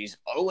gosh, he's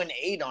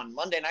 0-8 on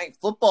Monday Night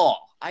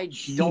Football. I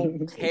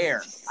don't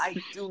care. I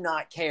do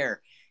not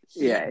care.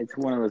 Yeah, it's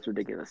one of those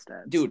ridiculous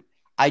stats. Dude,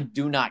 I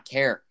do not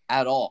care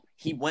at all.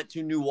 He went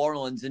to New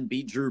Orleans and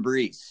beat Drew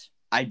Brees.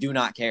 I do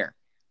not care.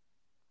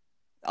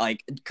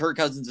 Like, Kirk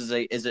Cousins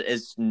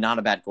is not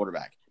a bad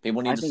quarterback.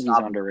 People need to he's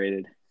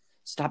underrated.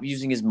 Stop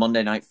using his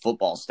Monday Night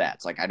Football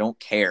stats. Like, I don't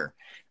care.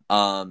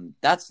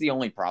 That's the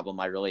only problem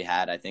I really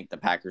had. I think the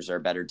Packers are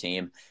a better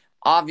team.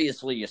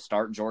 Obviously, you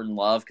start Jordan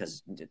Love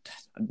because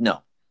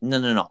no.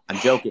 I'm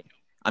joking.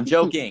 I'm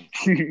joking,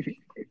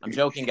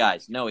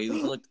 guys. No,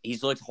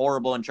 he's looked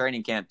horrible in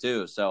training camp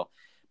too. So,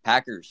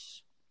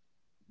 Packers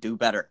do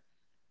better.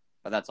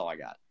 But that's all I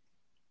got.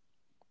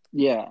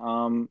 Yeah.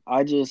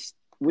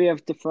 We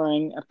have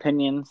differing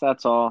opinions.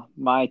 That's all.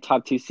 My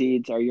top 2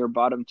 seeds are your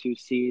bottom 2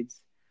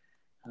 seeds.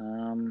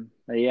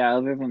 But yeah,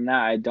 other than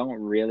that, I don't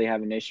really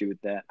have an issue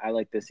with that. I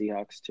like the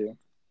Seahawks too.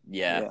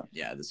 Yeah,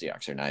 the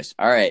Seahawks are nice.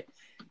 All right.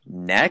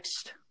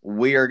 Next,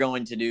 we are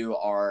going to do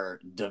our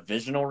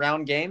divisional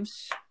round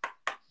games.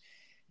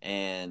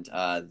 And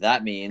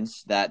that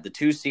means that the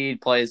 2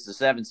 seed plays the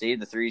 7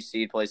 seed, the 3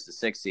 seed plays the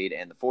 6 seed,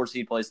 and the 4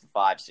 seed plays the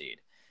 5 seed.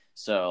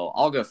 So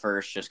I'll go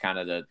first just kind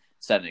of to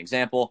set an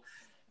example.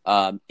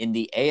 In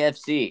the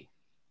AFC,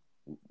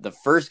 the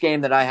first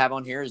game that I have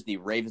on here is the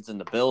Ravens and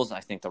the Bills. I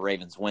think the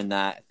Ravens win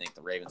that. I think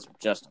the Ravens are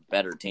just a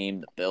better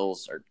team. The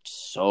Bills are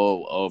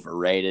so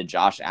overrated.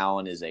 Josh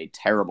Allen is a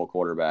terrible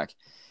quarterback.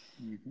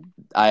 Mm-hmm.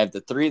 I have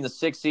the 3 and the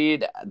 6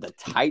 seed, the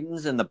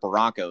Titans and the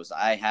Broncos.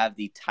 I have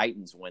the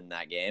Titans win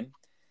that game.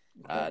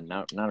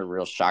 Not a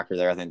real shocker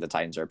there. I think the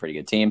Titans are a pretty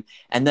good team.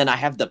 And then I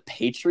have the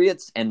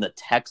Patriots and the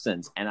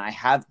Texans, and I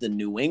have the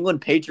New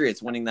England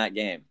Patriots winning that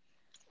game.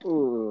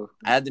 Ooh,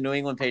 I had the New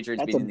England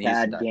Patriots beating the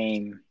Houston Titans.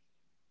 Game.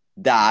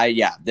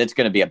 Yeah, that's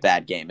going to be a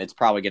bad game. It's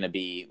probably going to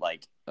be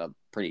like a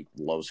pretty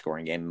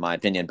low-scoring game, in my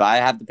opinion. But I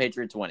have the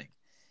Patriots winning.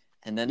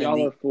 And then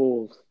y'all are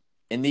fools.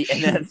 In the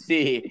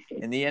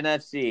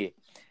NFC,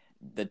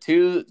 the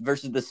 2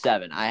 versus the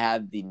 7, I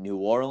have the New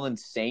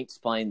Orleans Saints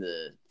playing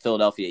the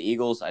Philadelphia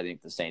Eagles. I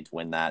think the Saints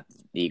win that.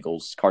 The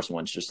Eagles, Carson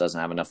Wentz just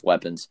doesn't have enough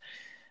weapons.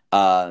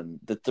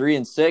 The 3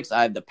 and 6,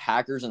 I have the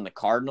Packers and the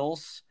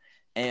Cardinals.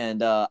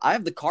 And I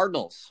have the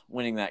Cardinals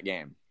winning that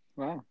game.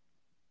 Wow.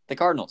 The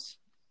Cardinals.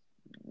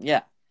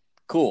 Yeah.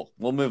 Cool.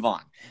 We'll move on.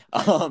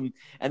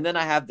 And then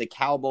I have the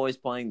Cowboys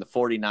playing the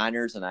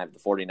 49ers, and I have the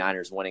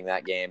 49ers winning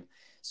that game.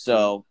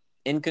 So,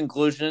 in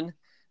conclusion,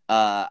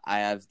 I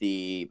have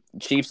the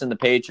Chiefs and the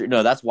Patriots.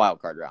 No, that's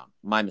wild card round.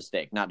 My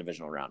mistake, not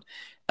divisional round.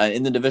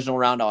 In the divisional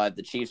round, I'll have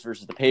the Chiefs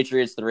versus the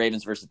Patriots, the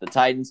Ravens versus the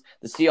Titans,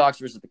 the Seahawks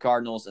versus the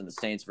Cardinals, and the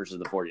Saints versus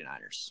the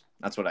 49ers.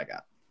 That's what I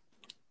got.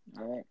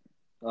 All right.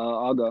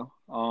 I'll go.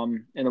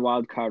 In the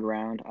wild card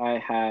round, I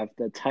have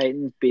the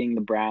Titans beating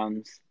the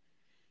Browns,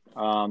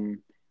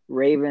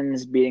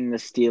 Ravens beating the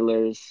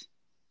Steelers.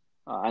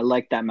 I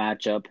like that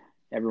matchup.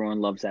 Everyone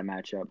loves that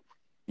matchup.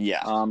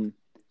 Yeah.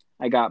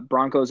 I got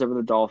Broncos over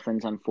the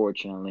Dolphins,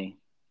 unfortunately.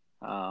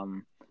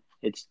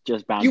 It's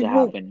just bound to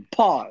happen.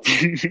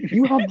 Pause.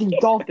 You have the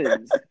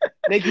Dolphins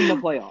making the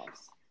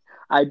playoffs.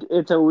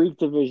 It's a weak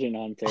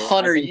division,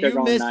 Hunter,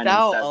 you missed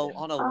out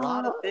on a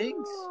lot of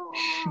things.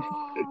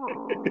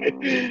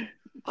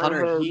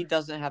 Hunter, he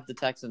doesn't have the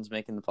Texans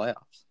making the playoffs.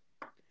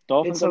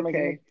 Dolphins are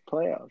making the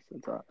playoffs.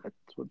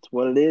 That's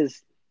what it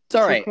is. It's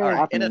all right. All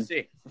right.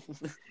 NFC.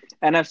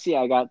 NFC,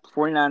 I got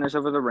 49ers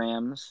over the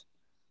Rams.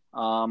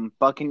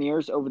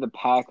 Buccaneers over the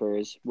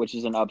Packers, which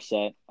is an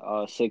upset,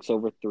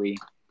 6-3.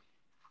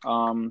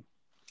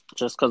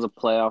 Just because of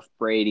playoff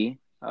Brady.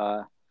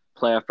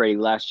 Playoff Brady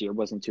last year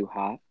wasn't too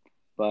hot,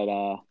 but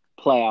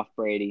playoff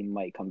Brady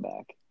might come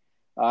back.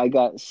 I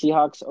got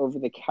Seahawks over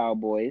the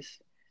Cowboys,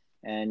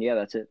 and yeah,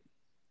 that's it.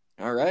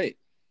 All right.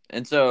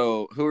 And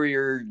so, who are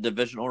your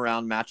divisional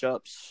round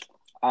matchups?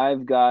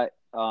 I've got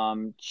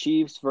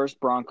Chiefs versus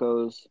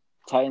Broncos,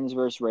 Titans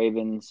versus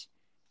Ravens,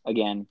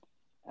 again,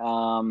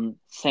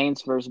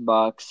 Saints versus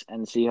Bucks,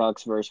 and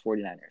Seahawks versus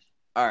 49ers.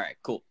 All right,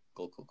 cool.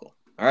 All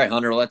right,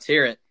 Hunter, let's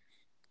hear it.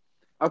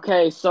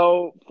 Okay,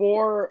 so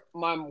for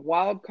my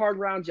wild card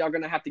rounds, y'all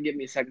gonna have to give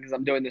me a second because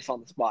I'm doing this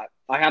on the spot.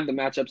 I have the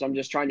matchups. I'm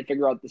just trying to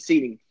figure out the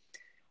seeding.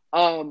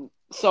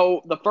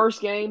 So the first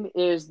game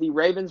is the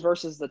Ravens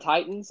versus the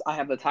Titans. I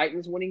have the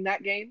Titans winning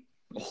that game.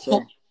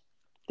 So,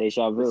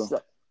 deja vu. So,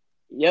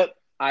 yep,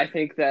 I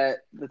think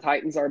that the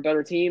Titans are a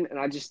better team, and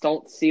I just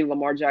don't see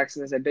Lamar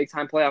Jackson as a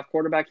big-time playoff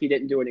quarterback. He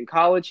didn't do it in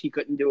college. He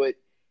couldn't do it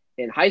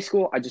in high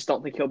school. I just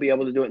don't think he'll be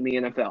able to do it in the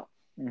NFL.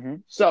 Mm-hmm.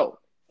 So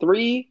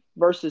 3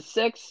 versus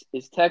 6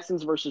 is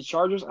Texans versus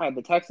Chargers. I have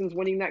the Texans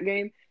winning that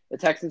game. The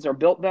Texans are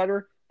built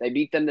better. They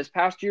beat them this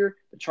past year.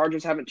 The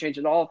Chargers haven't changed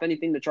at all. If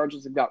anything, the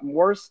Chargers have gotten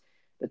worse.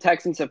 The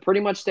Texans have pretty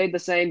much stayed the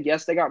same.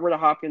 Yes, they got rid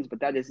of Hopkins, but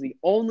that is the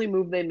only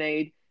move they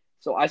made.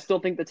 So I still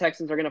think the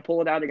Texans are going to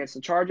pull it out against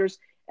the Chargers.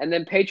 And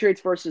then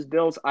Patriots versus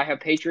Bills, I have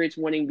Patriots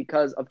winning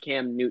because of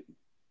Cam Newton.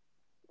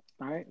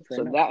 All right.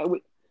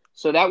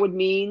 So that would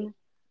mean,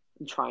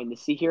 I'm trying to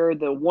see here,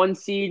 the 1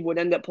 seed would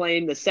end up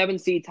playing the 7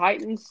 seed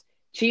Titans.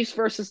 Chiefs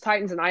versus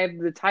Titans, and I have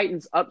the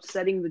Titans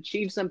upsetting the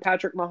Chiefs and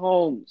Patrick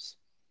Mahomes.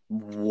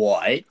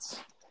 What?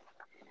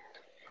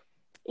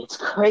 It's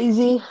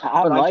crazy,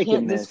 but I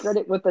can't this.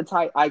 discredit what the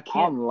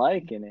I'm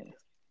liking it.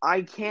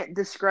 I can't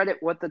discredit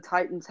what the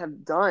Titans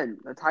have done.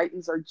 The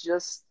Titans are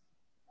just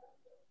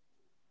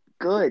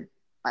good.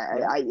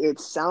 It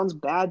sounds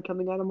bad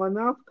coming out of my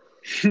mouth,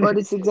 but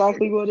it's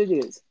exactly what it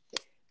is.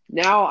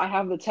 Now I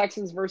have the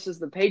Texans versus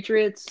the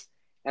Patriots,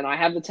 and I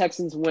have the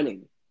Texans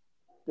winning.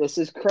 This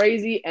is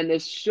crazy, and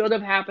this should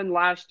have happened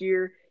last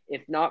year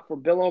if not for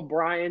Bill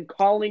O'Brien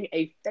calling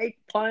a fake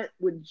punt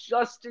with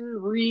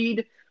Justin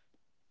Reed.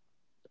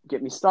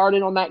 Get me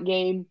started on that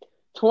game.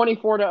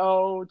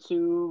 24-0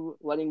 to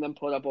letting them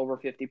put up over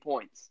 50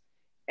 points.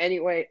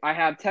 Anyway, I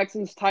have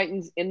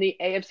Texans-Titans in the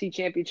AFC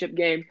Championship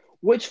game,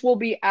 which will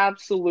be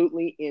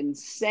absolutely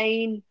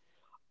insane.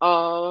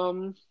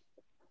 Give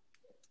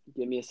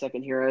me a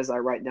second here as I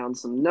write down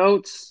some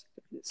notes.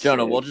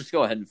 Jonah, we'll just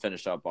go ahead and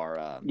finish up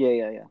our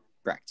yeah.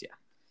 bracket.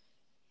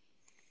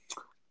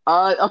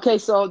 Okay,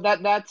 so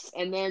that's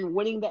and then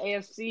winning the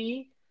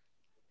AFC.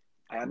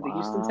 I have the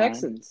Houston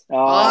Texans.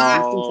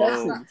 Houston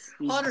Texans.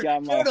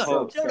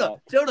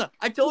 Jonah,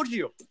 I told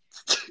you.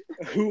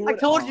 I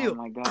told you. Oh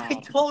my god. I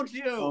told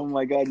you. Oh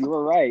my god, you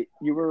were right.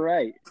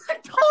 I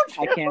told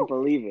you. I can't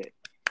believe it.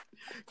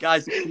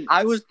 Guys,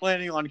 I was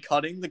planning on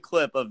cutting the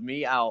clip of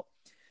me out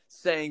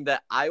saying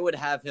that I would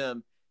have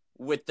him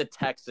with the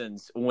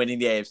Texans winning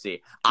the AFC.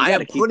 I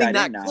am putting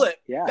that clip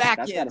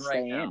back in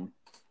right now.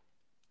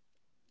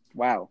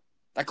 Wow.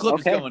 That clip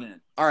is going in.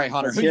 All right,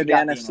 Hunter, who you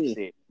got in the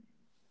NFC?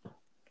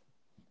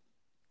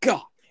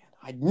 God, man,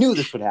 I knew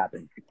this would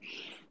happen.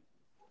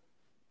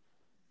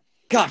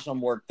 Gosh,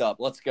 I'm worked up.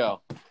 Let's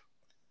go.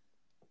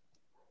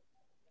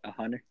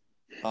 Hunter?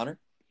 Are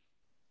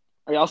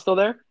y'all still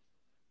there?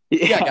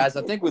 Yeah, guys,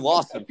 I think we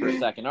lost him for a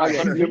second. All right,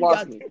 Hunter, who you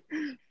got in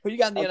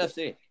the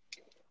NFC?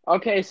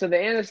 Okay, so the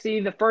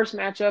NFC, the first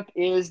matchup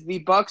is the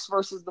Bucks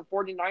versus the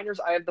 49ers.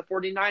 I have the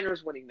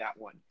 49ers winning that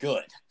one.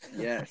 Good.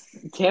 Yes.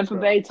 Tampa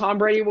Bay, Tom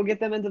Brady will get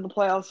them into the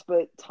playoffs,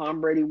 but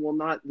Tom Brady will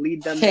not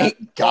lead them that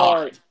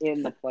far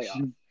in the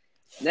playoffs.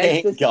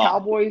 Next is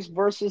Cowboys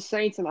versus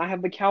Saints, and I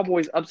have the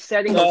Cowboys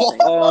upsetting the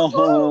Saints. I'm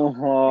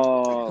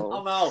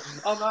out.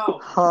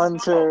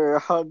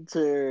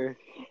 Hunter.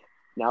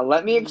 Now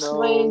let me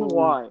explain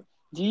why.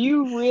 Do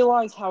you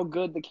realize how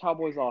good the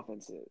Cowboys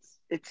offense is?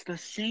 It's the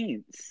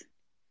Saints.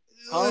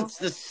 It's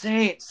the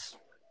Saints.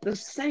 The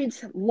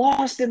Saints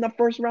lost in the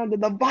first round to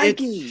the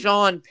Vikings. It's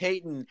Sean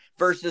Payton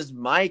versus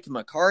Mike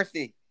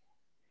McCarthy.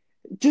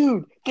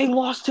 Dude, they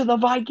lost to the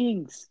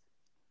Vikings.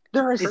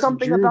 There is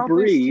something about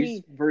this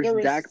team.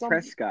 Versus Dak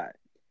Prescott.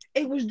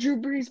 It was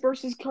Drew Brees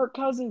versus Kirk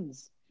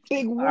Cousins.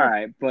 Big one. All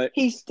right, but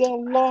he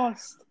still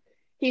lost.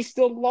 He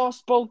still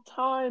lost both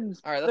times.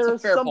 All right, that's a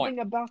fair point.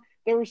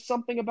 There is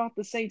something about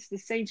the Saints. The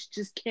Saints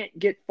just can't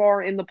get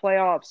far in the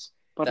playoffs.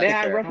 But may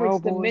I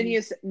reference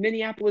the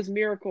Minneapolis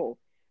Miracle?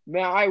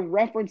 May I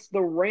reference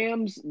the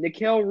Rams'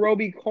 Nickel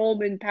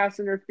Roby-Coleman pass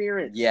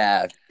interference?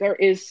 Yeah. There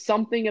is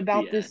something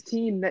about this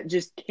team that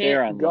just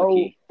can't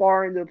go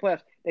far into the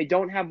playoffs. They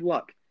don't have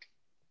luck.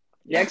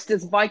 Next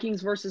is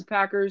Vikings versus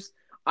Packers.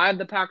 I have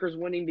the Packers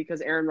winning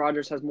because Aaron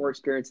Rodgers has more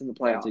experience in the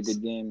playoffs. That's a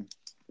good game.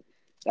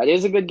 That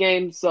is a good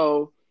game.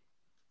 So,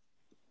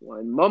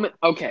 one moment.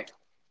 Okay.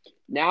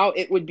 Now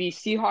it would be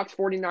Seahawks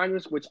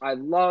 49ers, which I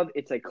love.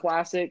 It's a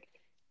classic.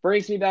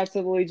 Brings me back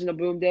to the Legion of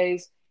Boom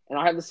days. And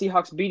I have the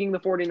Seahawks beating the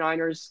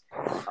 49ers.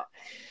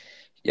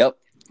 Yep.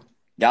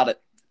 Got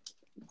it.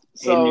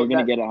 So and you're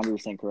going to get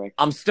 100% correct.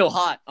 I'm still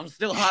hot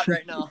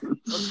right now.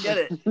 Let's get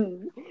it.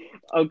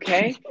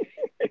 Okay.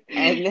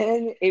 And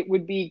then it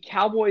would be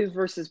Cowboys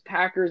versus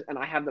Packers, and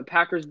I have the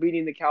Packers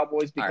beating the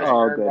Cowboys because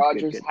All Aaron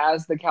Rodgers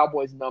has the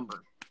Cowboys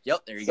number.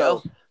 Yep, there you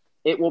go.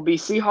 It will be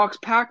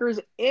Seahawks-Packers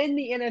in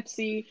the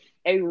NFC,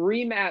 a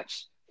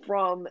rematch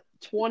from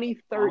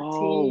 2013.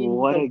 Oh,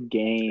 what a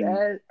game.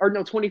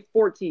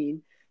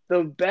 2014.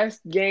 The best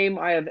game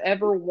I have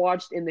ever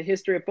watched in the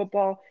history of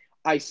football.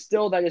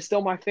 That is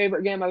still my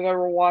favorite game I've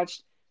ever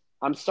watched.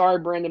 I'm sorry,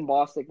 Brandon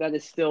Bostic. That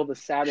is still the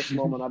saddest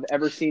moment I've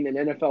ever seen an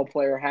NFL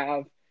player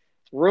have.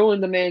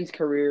 Ruined the man's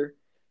career.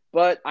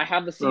 But I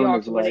have the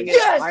Seahawks winning it.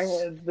 Yes! I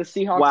have the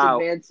Seahawks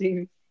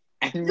advancing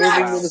and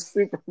moving to the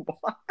Super Bowl.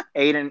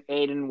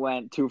 Aiden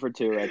went 2 for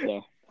 2 right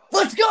there.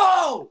 Let's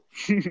go!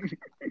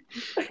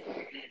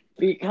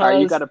 Because All right,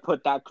 you got to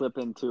put that clip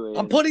into it.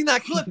 I'm putting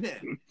that clip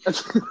in.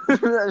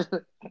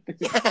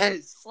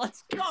 Yes,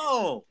 let's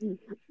go.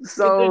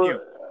 So Continue.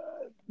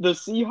 the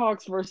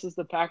Seahawks versus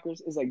the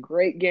Packers is a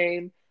great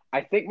game.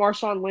 I think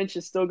Marshawn Lynch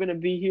is still going to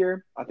be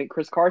here. I think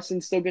Chris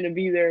Carson's still going to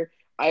be there.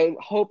 I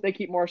hope they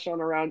keep Marshawn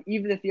around,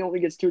 even if he only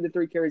gets 2 to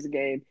 3 carries a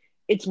game.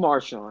 It's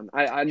Marshawn.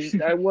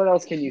 I what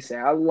else can you say?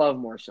 I love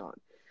Marshawn.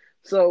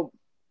 So,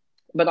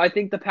 but I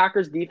think the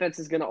Packers defense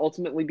is going to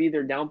ultimately be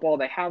their downfall.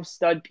 They have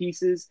stud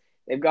pieces.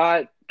 They've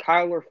got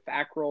Kyler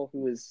Fackrell,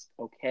 who is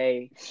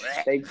okay.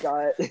 They've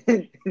got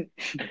They've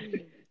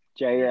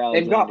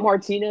got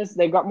Martinez.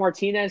 They've got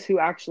Martinez, who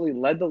actually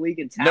led the league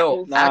in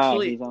tackles. No,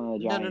 Actually, he's on the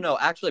Giants. no.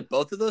 Actually,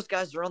 both of those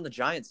guys are on the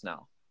Giants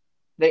now.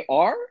 They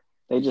are?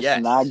 They just Yes.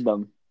 snagged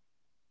them.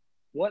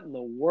 What in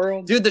the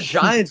world? Dude, the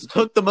Giants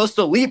took the most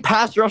elite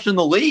pass rush in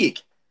the league.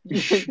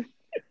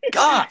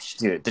 Gosh,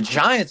 dude, the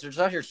Giants are just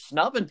out here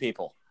snubbing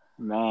people.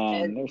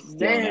 Man, And they're stealing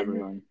then-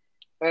 everyone.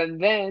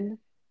 And then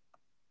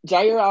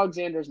Jair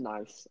Alexander's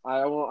nice.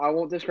 I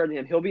won't discredit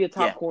him. He'll be a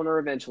top Yeah. corner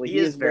eventually. He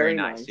is very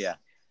nice, yeah.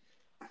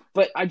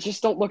 But I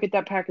just don't look at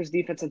that Packers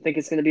defense and think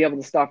it's going to be able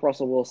to stop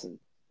Russell Wilson.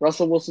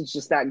 Russell Wilson's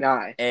just that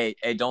guy. Hey,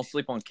 don't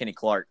sleep on Kenny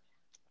Clark.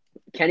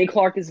 Kenny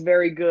Clark is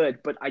very good,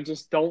 but I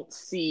just don't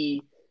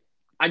see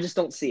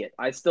it.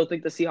 I still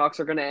think the Seahawks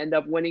are going to end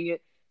up winning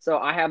it. So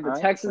I have the All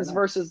right, Texans fair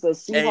enough. versus the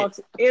Seahawks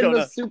in Jonah.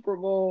 the Super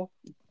Bowl.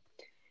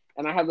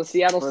 And I have the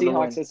Seattle For the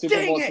Seahawks win. as Super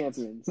Dang Bowl it!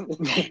 champions.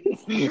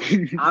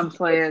 I'm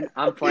playing.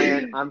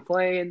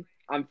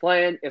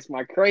 It's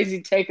my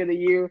crazy take of the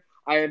year.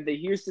 I have the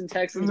Houston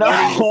Texans No.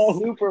 winning the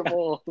Super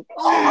Bowl.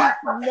 Oh,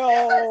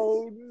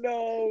 No.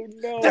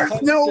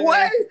 there's no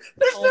way.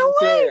 There's no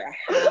way.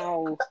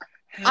 How?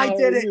 I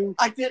did it. You,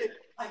 I did it.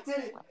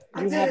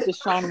 You have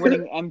Deshaun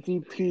winning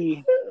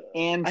MVP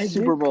and I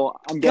Super did. Bowl.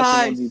 I'm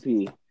Guys. guessing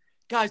MVP.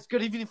 Guys,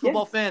 good evening,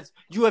 football fans.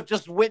 You have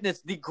just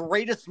witnessed the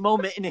greatest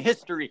moment in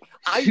history.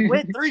 I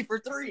went 3 for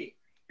 3.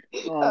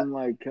 Oh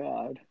my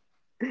god.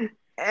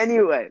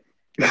 Anyway,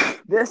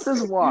 this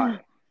is why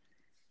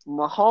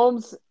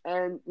Mahomes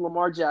and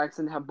Lamar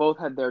Jackson have both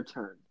had their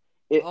turn.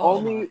 It Oh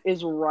only my.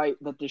 is right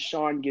that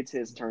Deshaun gets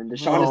his turn.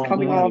 Deshaun Oh is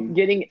coming my off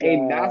getting a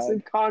God.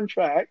 massive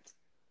contract.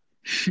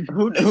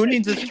 Who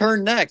needs his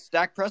turn next?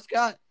 Dak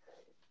Prescott?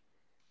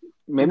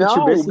 Maybe No,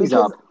 Trubisky's because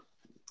up.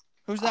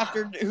 Who's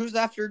after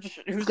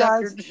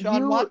Guys,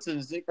 Deshaun Watson?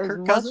 Is it as Kirk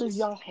much Cousins? as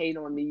y'all hate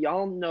on me,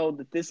 y'all know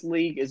that this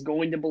league is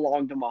going to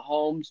belong to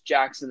Mahomes,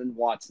 Jackson, and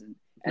Watson.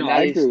 And No,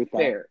 that I is agree with that.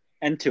 fair.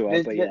 And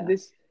Tua, but yeah.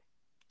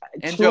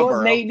 And Joe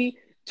Burrow.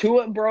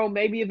 Tua and Burrow,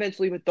 maybe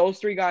eventually, but those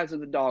 3 guys are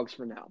the dogs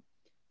for now.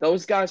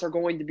 Those guys are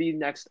going to be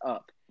next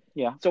up.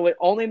 Yeah. So it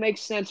only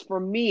makes sense for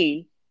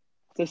me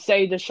to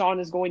say Deshaun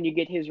is going to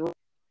get his rather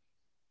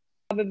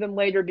than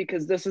later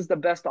because this is the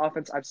best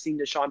offense I've seen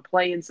Deshaun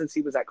play in since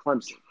he was at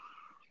Clemson.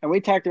 And we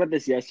talked about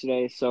this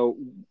yesterday. So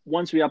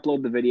once we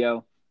upload the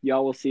video,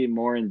 y'all will see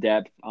more in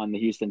depth on the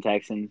Houston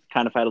Texans.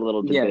 Kind of had a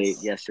little debate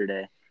Yes.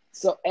 yesterday.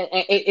 So and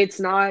it's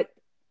not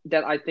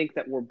that I think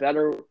that we're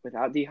better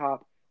without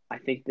D-Hop. I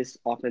think this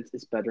offense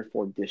is better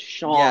for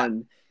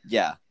Deshaun.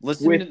 Yeah. With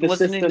the Listening to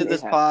system this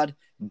it has. pod,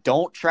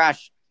 don't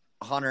trash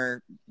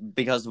Hunter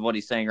because of what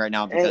he's saying right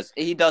now because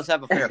he does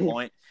have a fair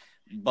point.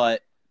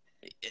 But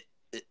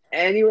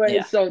Anyway,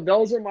 Yeah. so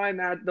those are my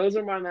matchups. Those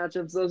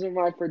are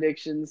my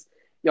predictions.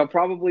 Y'all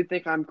probably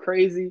think I'm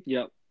crazy.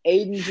 Yep.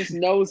 Aiden just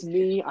knows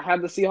me. I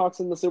had the Seahawks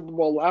in the Super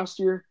Bowl last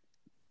year.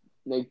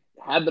 They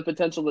had the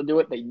potential to do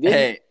it. They didn't,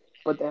 hey,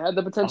 but they had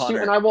the potential to.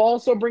 Hunter. And I will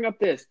also bring up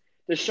this.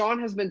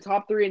 Deshaun has been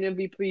top 3 in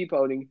MVP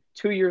voting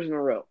 2 years in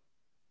a row.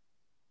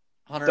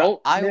 Hunter,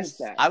 Don't I miss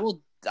will, that.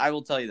 I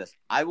will tell you this.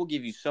 I will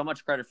give you so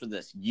much credit for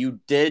this. You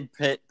did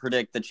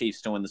predict the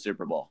Chiefs to win the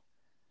Super Bowl.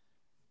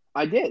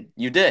 I did.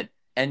 You did.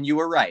 And you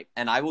were right.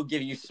 And I will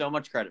give you so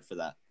much credit for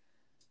that.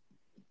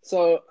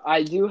 So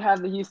I do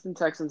have the Houston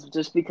Texans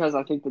just because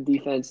I think the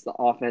defense, the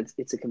offense,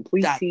 it's a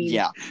complete team.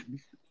 Yeah.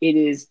 It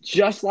is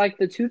just like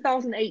the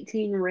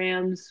 2018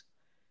 Rams.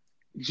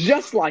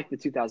 Just like the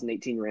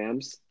 2018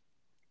 Rams.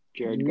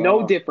 Jared No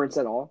Goff. difference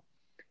at all.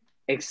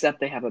 Except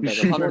they have a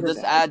better Hunter, this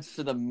quarterback. adds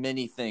to the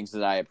many things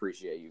that I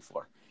appreciate you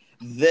for.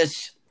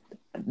 This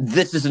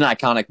is an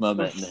iconic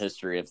moment in the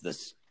history of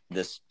this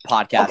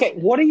podcast. Okay,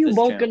 what are you this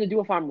both channel. going to do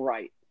if I'm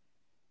right?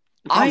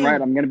 If I'm I-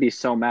 right, I'm going to be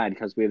so mad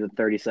because we have the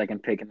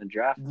 32nd pick in the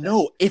draft.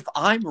 No, if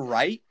I'm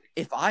right,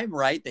 if I'm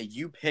right that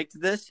you picked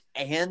this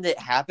and it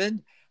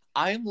happened,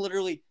 I am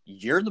literally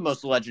you're the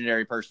most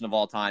legendary person of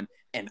all time,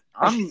 and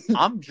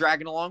I'm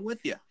dragging along with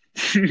you.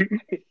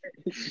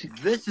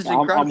 This is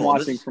incredible. I'm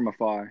watching from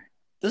afar.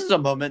 This is a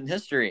moment in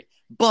history.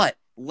 But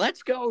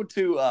let's go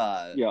to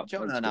Yeah,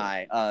 Jonah let's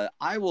and go.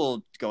 I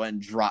will go ahead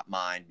and drop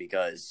mine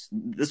because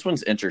this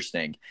one's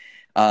interesting.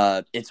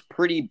 It's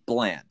pretty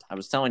bland. I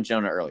was telling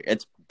Jonah earlier,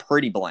 it's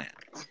pretty bland.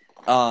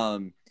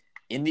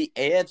 In the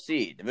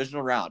AFC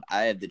divisional round,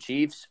 I have the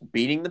Chiefs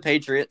beating the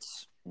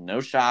Patriots.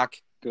 No shock.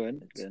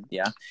 Good.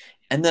 Yeah.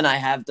 And then I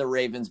have the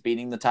Ravens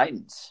beating the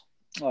Titans.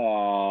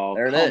 Oh,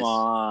 There it come is.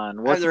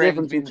 on. What's the the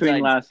Ravens difference beating the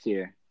between Titans. last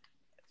year?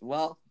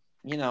 Well,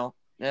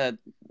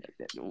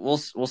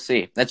 we'll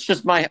see. That's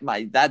just my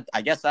that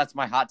I guess that's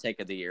my hot take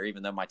of the year,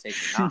 even though my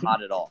takes are not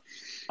hot at all.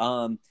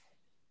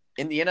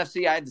 In the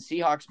NFC, I had the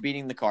Seahawks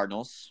beating the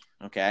Cardinals.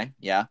 Okay,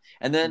 yeah.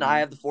 And then I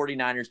have the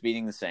 49ers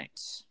beating the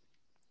Saints.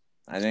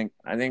 I think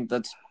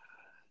that's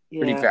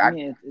pretty fair. I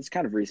mean, it's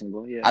kind of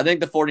reasonable, yeah. I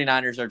think the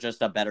 49ers are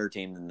just a better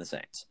team than the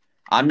Saints.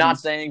 I'm not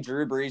saying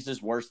Drew Brees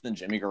is worse than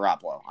Jimmy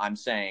Garoppolo. I'm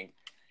saying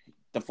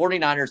the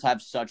 49ers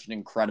have such an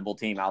incredible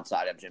team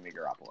outside of Jimmy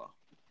Garoppolo.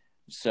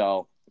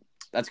 So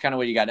that's kind of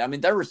what you got. I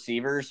mean, their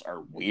receivers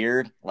are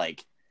weird,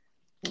 like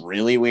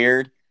really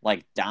weird,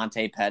 like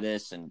Dante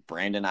Pettis and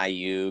Brandon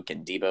Ayuk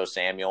and Deebo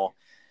Samuel.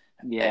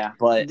 Yeah.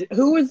 But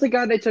who was the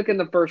guy they took in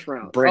the first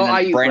round?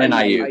 Brandon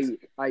Ayuk.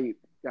 Ayuk.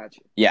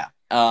 Gotcha. Yeah.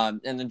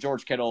 And then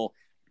George Kittle,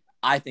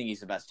 I think he's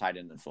the best tight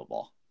end in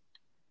football.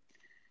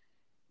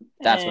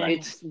 That's what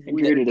it's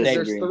weird.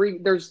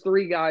 There's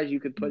three guys you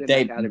could put in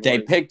that category. They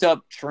picked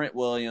up Trent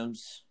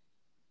Williams.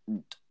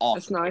 Awesome.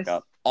 That's nice.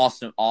 Pickup.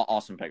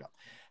 Awesome pickup.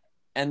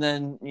 And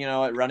then,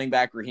 at running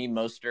back, Raheem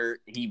Mostert,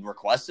 he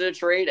requested a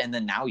trade, and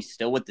then now he's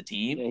still with the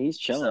team. Yeah, he's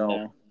chilling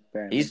now.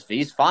 Apparently.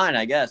 He's fine,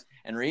 I guess.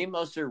 And Raheem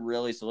Mostert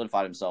really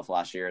solidified himself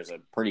last year as a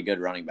pretty good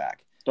running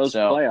back.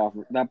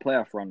 That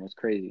playoff run was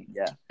crazy.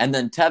 Yeah. And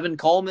then Tevin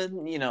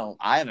Coleman,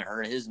 I haven't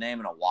heard his name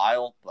in a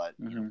while, but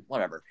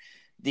whatever.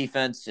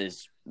 Defense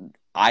is,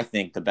 I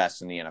think, the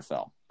best in the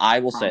NFL. I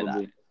will say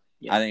that.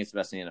 Yeah. I think it's the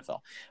best in the NFL.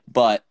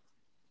 But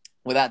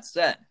with that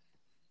said,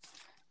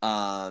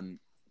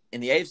 in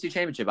the AFC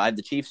Championship, I have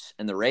the Chiefs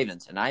and the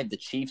Ravens, and I have the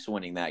Chiefs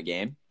winning that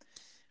game.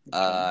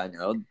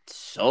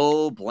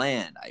 So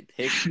bland. I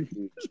picked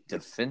the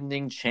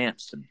defending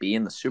champs to be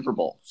in the Super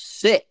Bowl.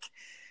 Sick.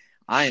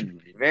 I am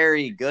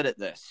very good at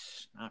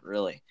this. Not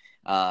really.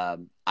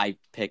 I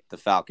picked the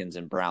Falcons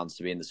and Browns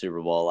to be in the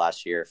Super Bowl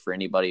last year for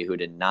anybody who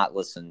did not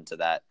listen to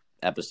that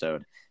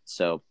episode.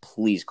 So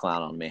please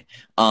clown on me.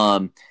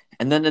 And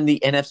then in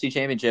the NFC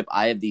Championship,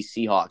 I have the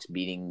Seahawks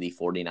beating the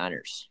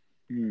 49ers.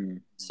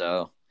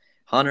 So,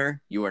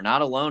 Hunter, you are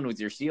not alone with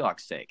your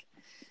Seahawks take.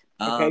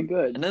 Okay,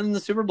 good. And then in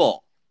the Super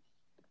Bowl.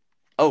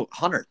 Oh,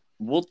 Hunter,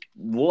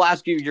 we'll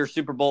ask you your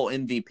Super Bowl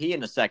MVP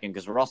in a second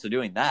because we're also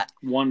doing that.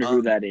 Wonder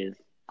who that is.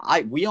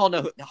 We all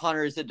know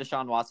Hunter. Is it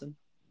Deshaun Watson?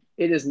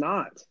 It is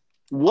not.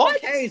 What?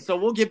 Okay, so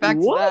we'll get back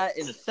to that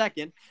in a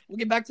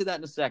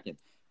second.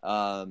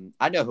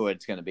 I know who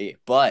it's going to be,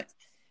 but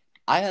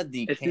I had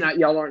the. It's not.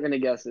 Y'all aren't going to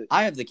guess it.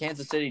 I have the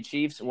Kansas City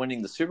Chiefs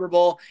winning the Super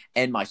Bowl,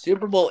 and my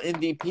Super Bowl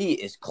MVP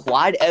is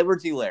Clyde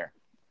Edwards-Helaire.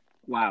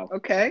 Wow.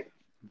 Okay.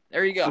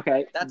 There you go.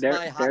 Okay. That's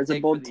my hot there's take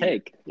a bold for the year.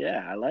 take.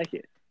 Yeah, I like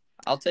it.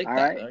 I'll take All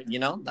that.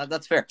 Right.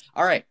 That's fair.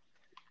 All right.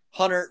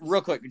 Hunter,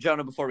 real quick,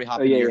 Jonah, before we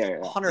hop in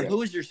here. Hunter,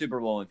 who is your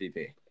Super Bowl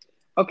MVP?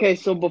 Okay,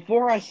 so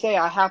before I say,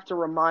 I have to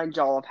remind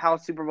y'all of how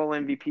Super Bowl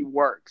MVP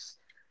works.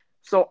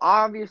 So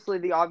obviously,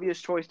 the obvious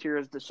choice here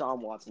is Deshaun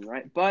Watson,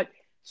 right? But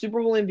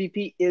Super Bowl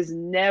MVP is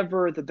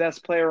never the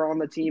best player on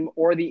the team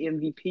or the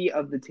MVP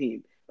of the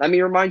team. Let me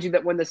remind you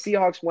that when the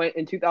Seahawks went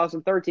in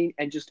 2013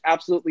 and just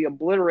absolutely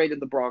obliterated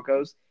the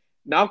Broncos,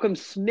 Malcolm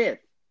Smith,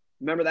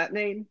 remember that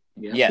name?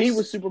 Yeah. Yes. He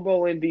was Super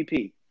Bowl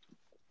MVP.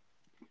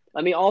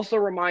 Let me also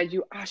remind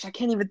you, I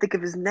can't even think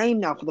of his name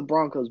now for the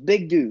Broncos.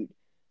 Big dude.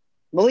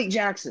 Malik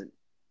Jackson.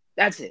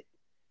 That's it.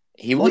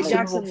 Malik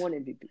Jackson won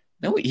MVP.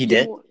 No, he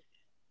did.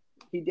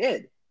 He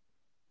did.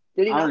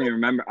 Did he? I don't even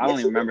remember. I don't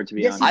even remember, to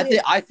be honest.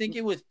 I think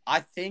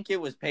it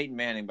was Peyton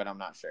Manning, but I'm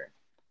not sure.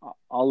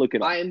 I'll look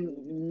it up. I am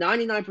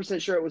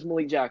 99% sure it was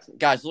Malik Jackson.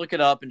 Guys, look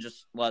it up and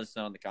just let us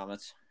know in the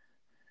comments.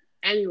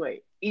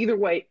 Anyway, either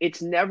way,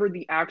 it's never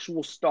the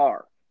actual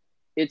star.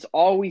 It's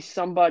always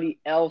somebody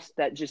else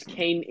that just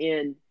came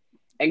in.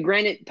 And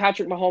granted,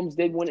 Patrick Mahomes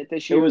did win it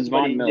this year. It was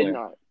Von Miller. Did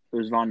not. It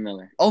was Von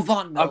Miller. Oh,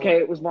 Von Miller. Okay,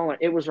 it was Von Miller.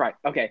 It was right.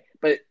 Okay,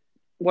 but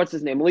what's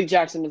his name? Malik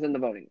Jackson was in the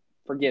voting.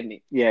 Forgive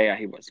me. Yeah,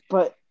 he was.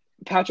 But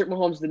Patrick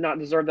Mahomes did not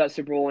deserve that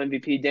Super Bowl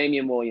MVP.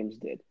 Damian Williams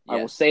did. Yes. I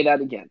will say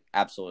that again.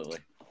 Absolutely.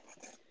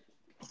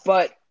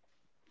 But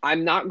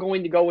I'm not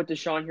going to go with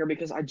Deshaun here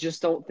because I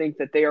just don't think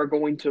that they are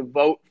going to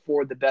vote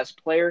for the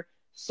best player.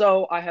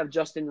 So I have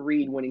Justin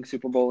Reed winning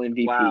Super Bowl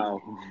MVP.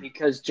 Wow.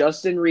 Because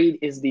Justin Reed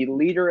is the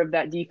leader of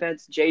that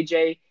defense.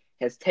 JJ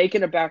has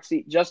taken a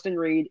backseat. Justin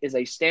Reed is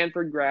a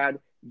Stanford grad,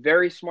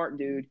 very smart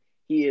dude.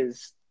 He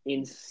is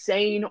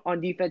insane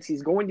on defense.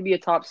 He's going to be a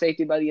top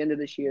safety by the end of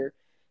this year.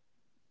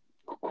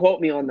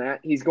 quote me on that.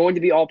 He's going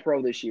to be all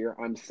pro this year.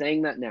 I'm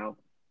saying that now.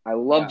 I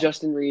love Wow.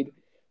 Justin Reed.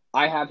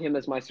 I have him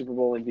as my Super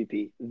Bowl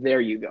MVP. There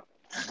you go.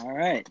 All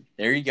right.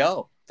 There you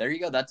go.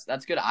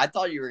 That's good. I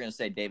thought you were going to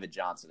say David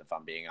Johnson, if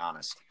I'm being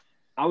honest.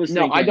 I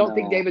don't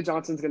think David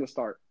Johnson's going to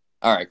start.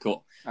 All right,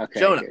 cool. Okay.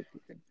 Jonah, good.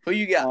 who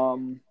you got?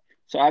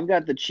 So I've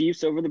got the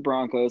Chiefs over the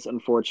Broncos,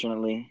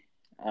 unfortunately.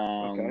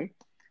 Okay.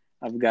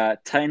 I've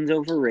got Titans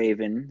over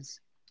Ravens.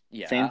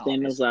 Yeah, Same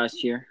thing as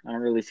last year. I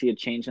don't really see a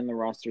change in the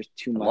rosters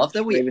too much. I love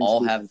that we Ravens all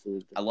defense have.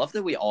 is- I love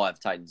that we all have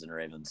Titans and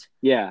Ravens.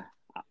 Yeah,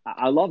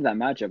 I love that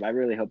matchup. I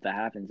really hope that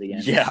happens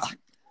again. Yeah.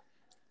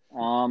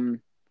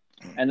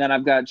 And then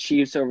I've got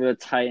Chiefs over the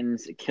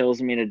Titans. It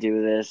kills me to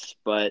do this,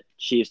 but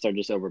Chiefs are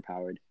just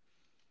overpowered.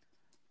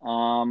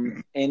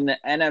 In the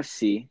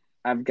NFC,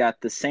 I've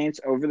got the Saints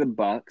over the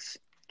Bucks.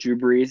 Drew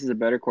Brees is a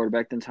better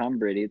quarterback than Tom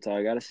Brady. That's all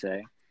I got to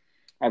say.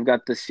 I've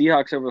got the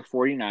Seahawks over the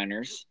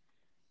 49ers.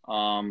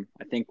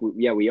 I think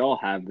we all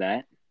have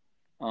that.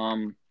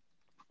 And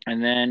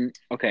then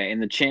in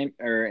the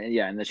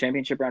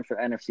championship round for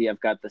NFC, I've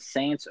got the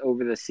Saints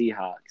over the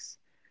Seahawks.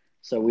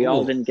 So we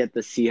all didn't get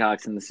the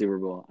Seahawks in the Super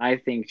Bowl. I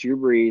think Drew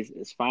Brees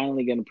is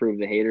finally going to prove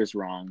the haters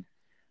wrong.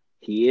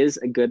 He is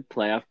a good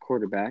playoff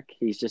quarterback.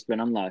 He's just been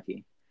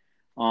unlucky.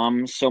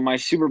 So my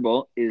Super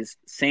Bowl is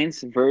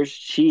Saints versus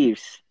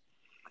Chiefs,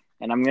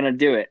 and I'm going to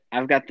do it.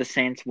 I've got the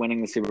Saints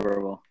winning the Super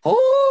Bowl.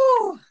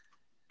 Oh,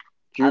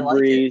 Drew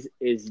Brees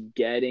is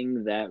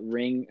getting that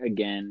ring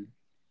again.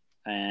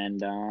 And,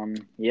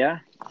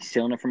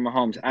 stealing it from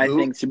Mahomes. I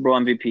think Super Bowl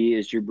MVP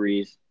is Drew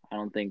Brees. I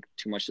don't think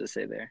too much to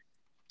say there.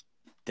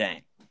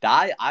 Dang.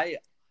 I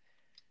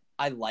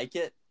like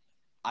it.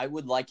 I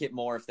would like it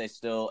more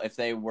if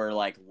they were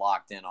like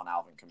locked in on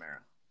Alvin Kamara.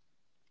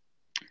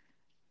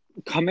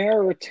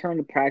 Kamara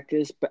returned to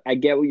practice, but I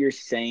get what you're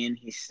saying.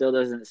 He still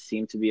doesn't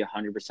seem to be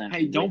 100%.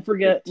 Hey, don't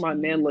forget my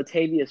man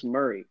Latavius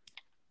Murray.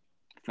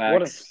 Facts.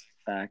 What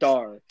a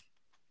star.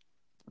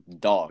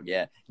 Dog,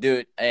 yeah.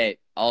 Dude, hey,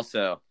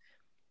 also,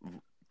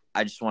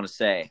 I just want to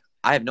say,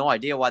 I have no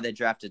idea why they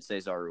drafted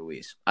Cesar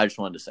Ruiz. I just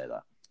wanted to say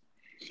that.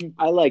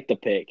 I like the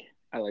pick.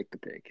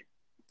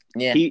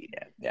 Yeah,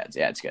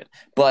 it's good.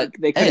 But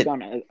they could have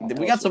gone.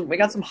 We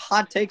got some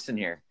hot takes in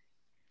here.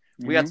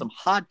 Mm-hmm. We got some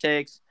hot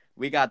takes.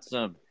 We got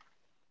some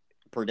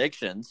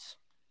predictions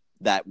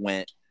that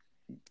went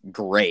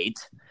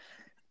great.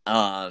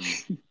 I'm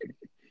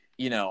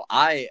gonna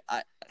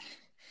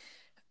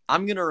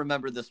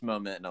remember this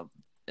moment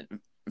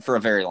for a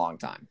very long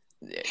time.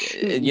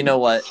 You know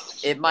what?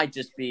 It might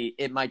just be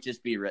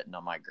written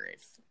on my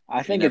grave.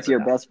 I think it's your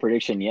best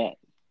prediction yet.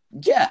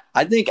 Yeah,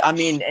 I think. I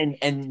mean,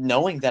 and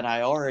knowing that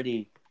I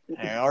already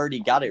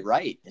got it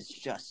right, it's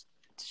just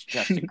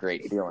a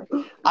great feeling.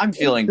 I'm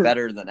feeling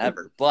better than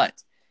ever.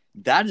 But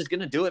that is going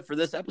to do it for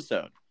this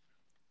episode.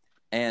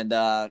 And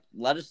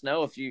let us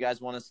know if you guys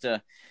want us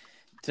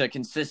to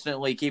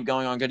consistently keep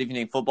going on Good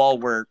Evening Football.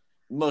 We're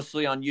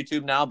mostly on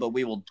YouTube now, but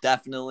we will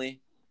definitely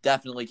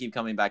keep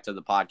coming back to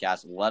the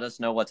podcast. Let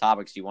us know what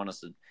topics you want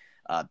us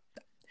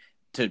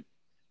to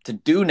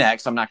do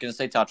next. I'm not going to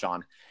say touch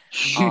on.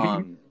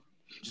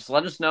 Just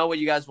let us know what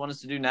you guys want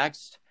us to do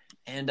next.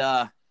 And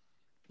we'll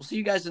see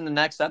you guys in the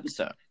next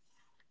episode.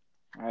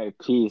 All right.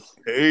 Peace.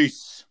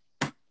 Peace.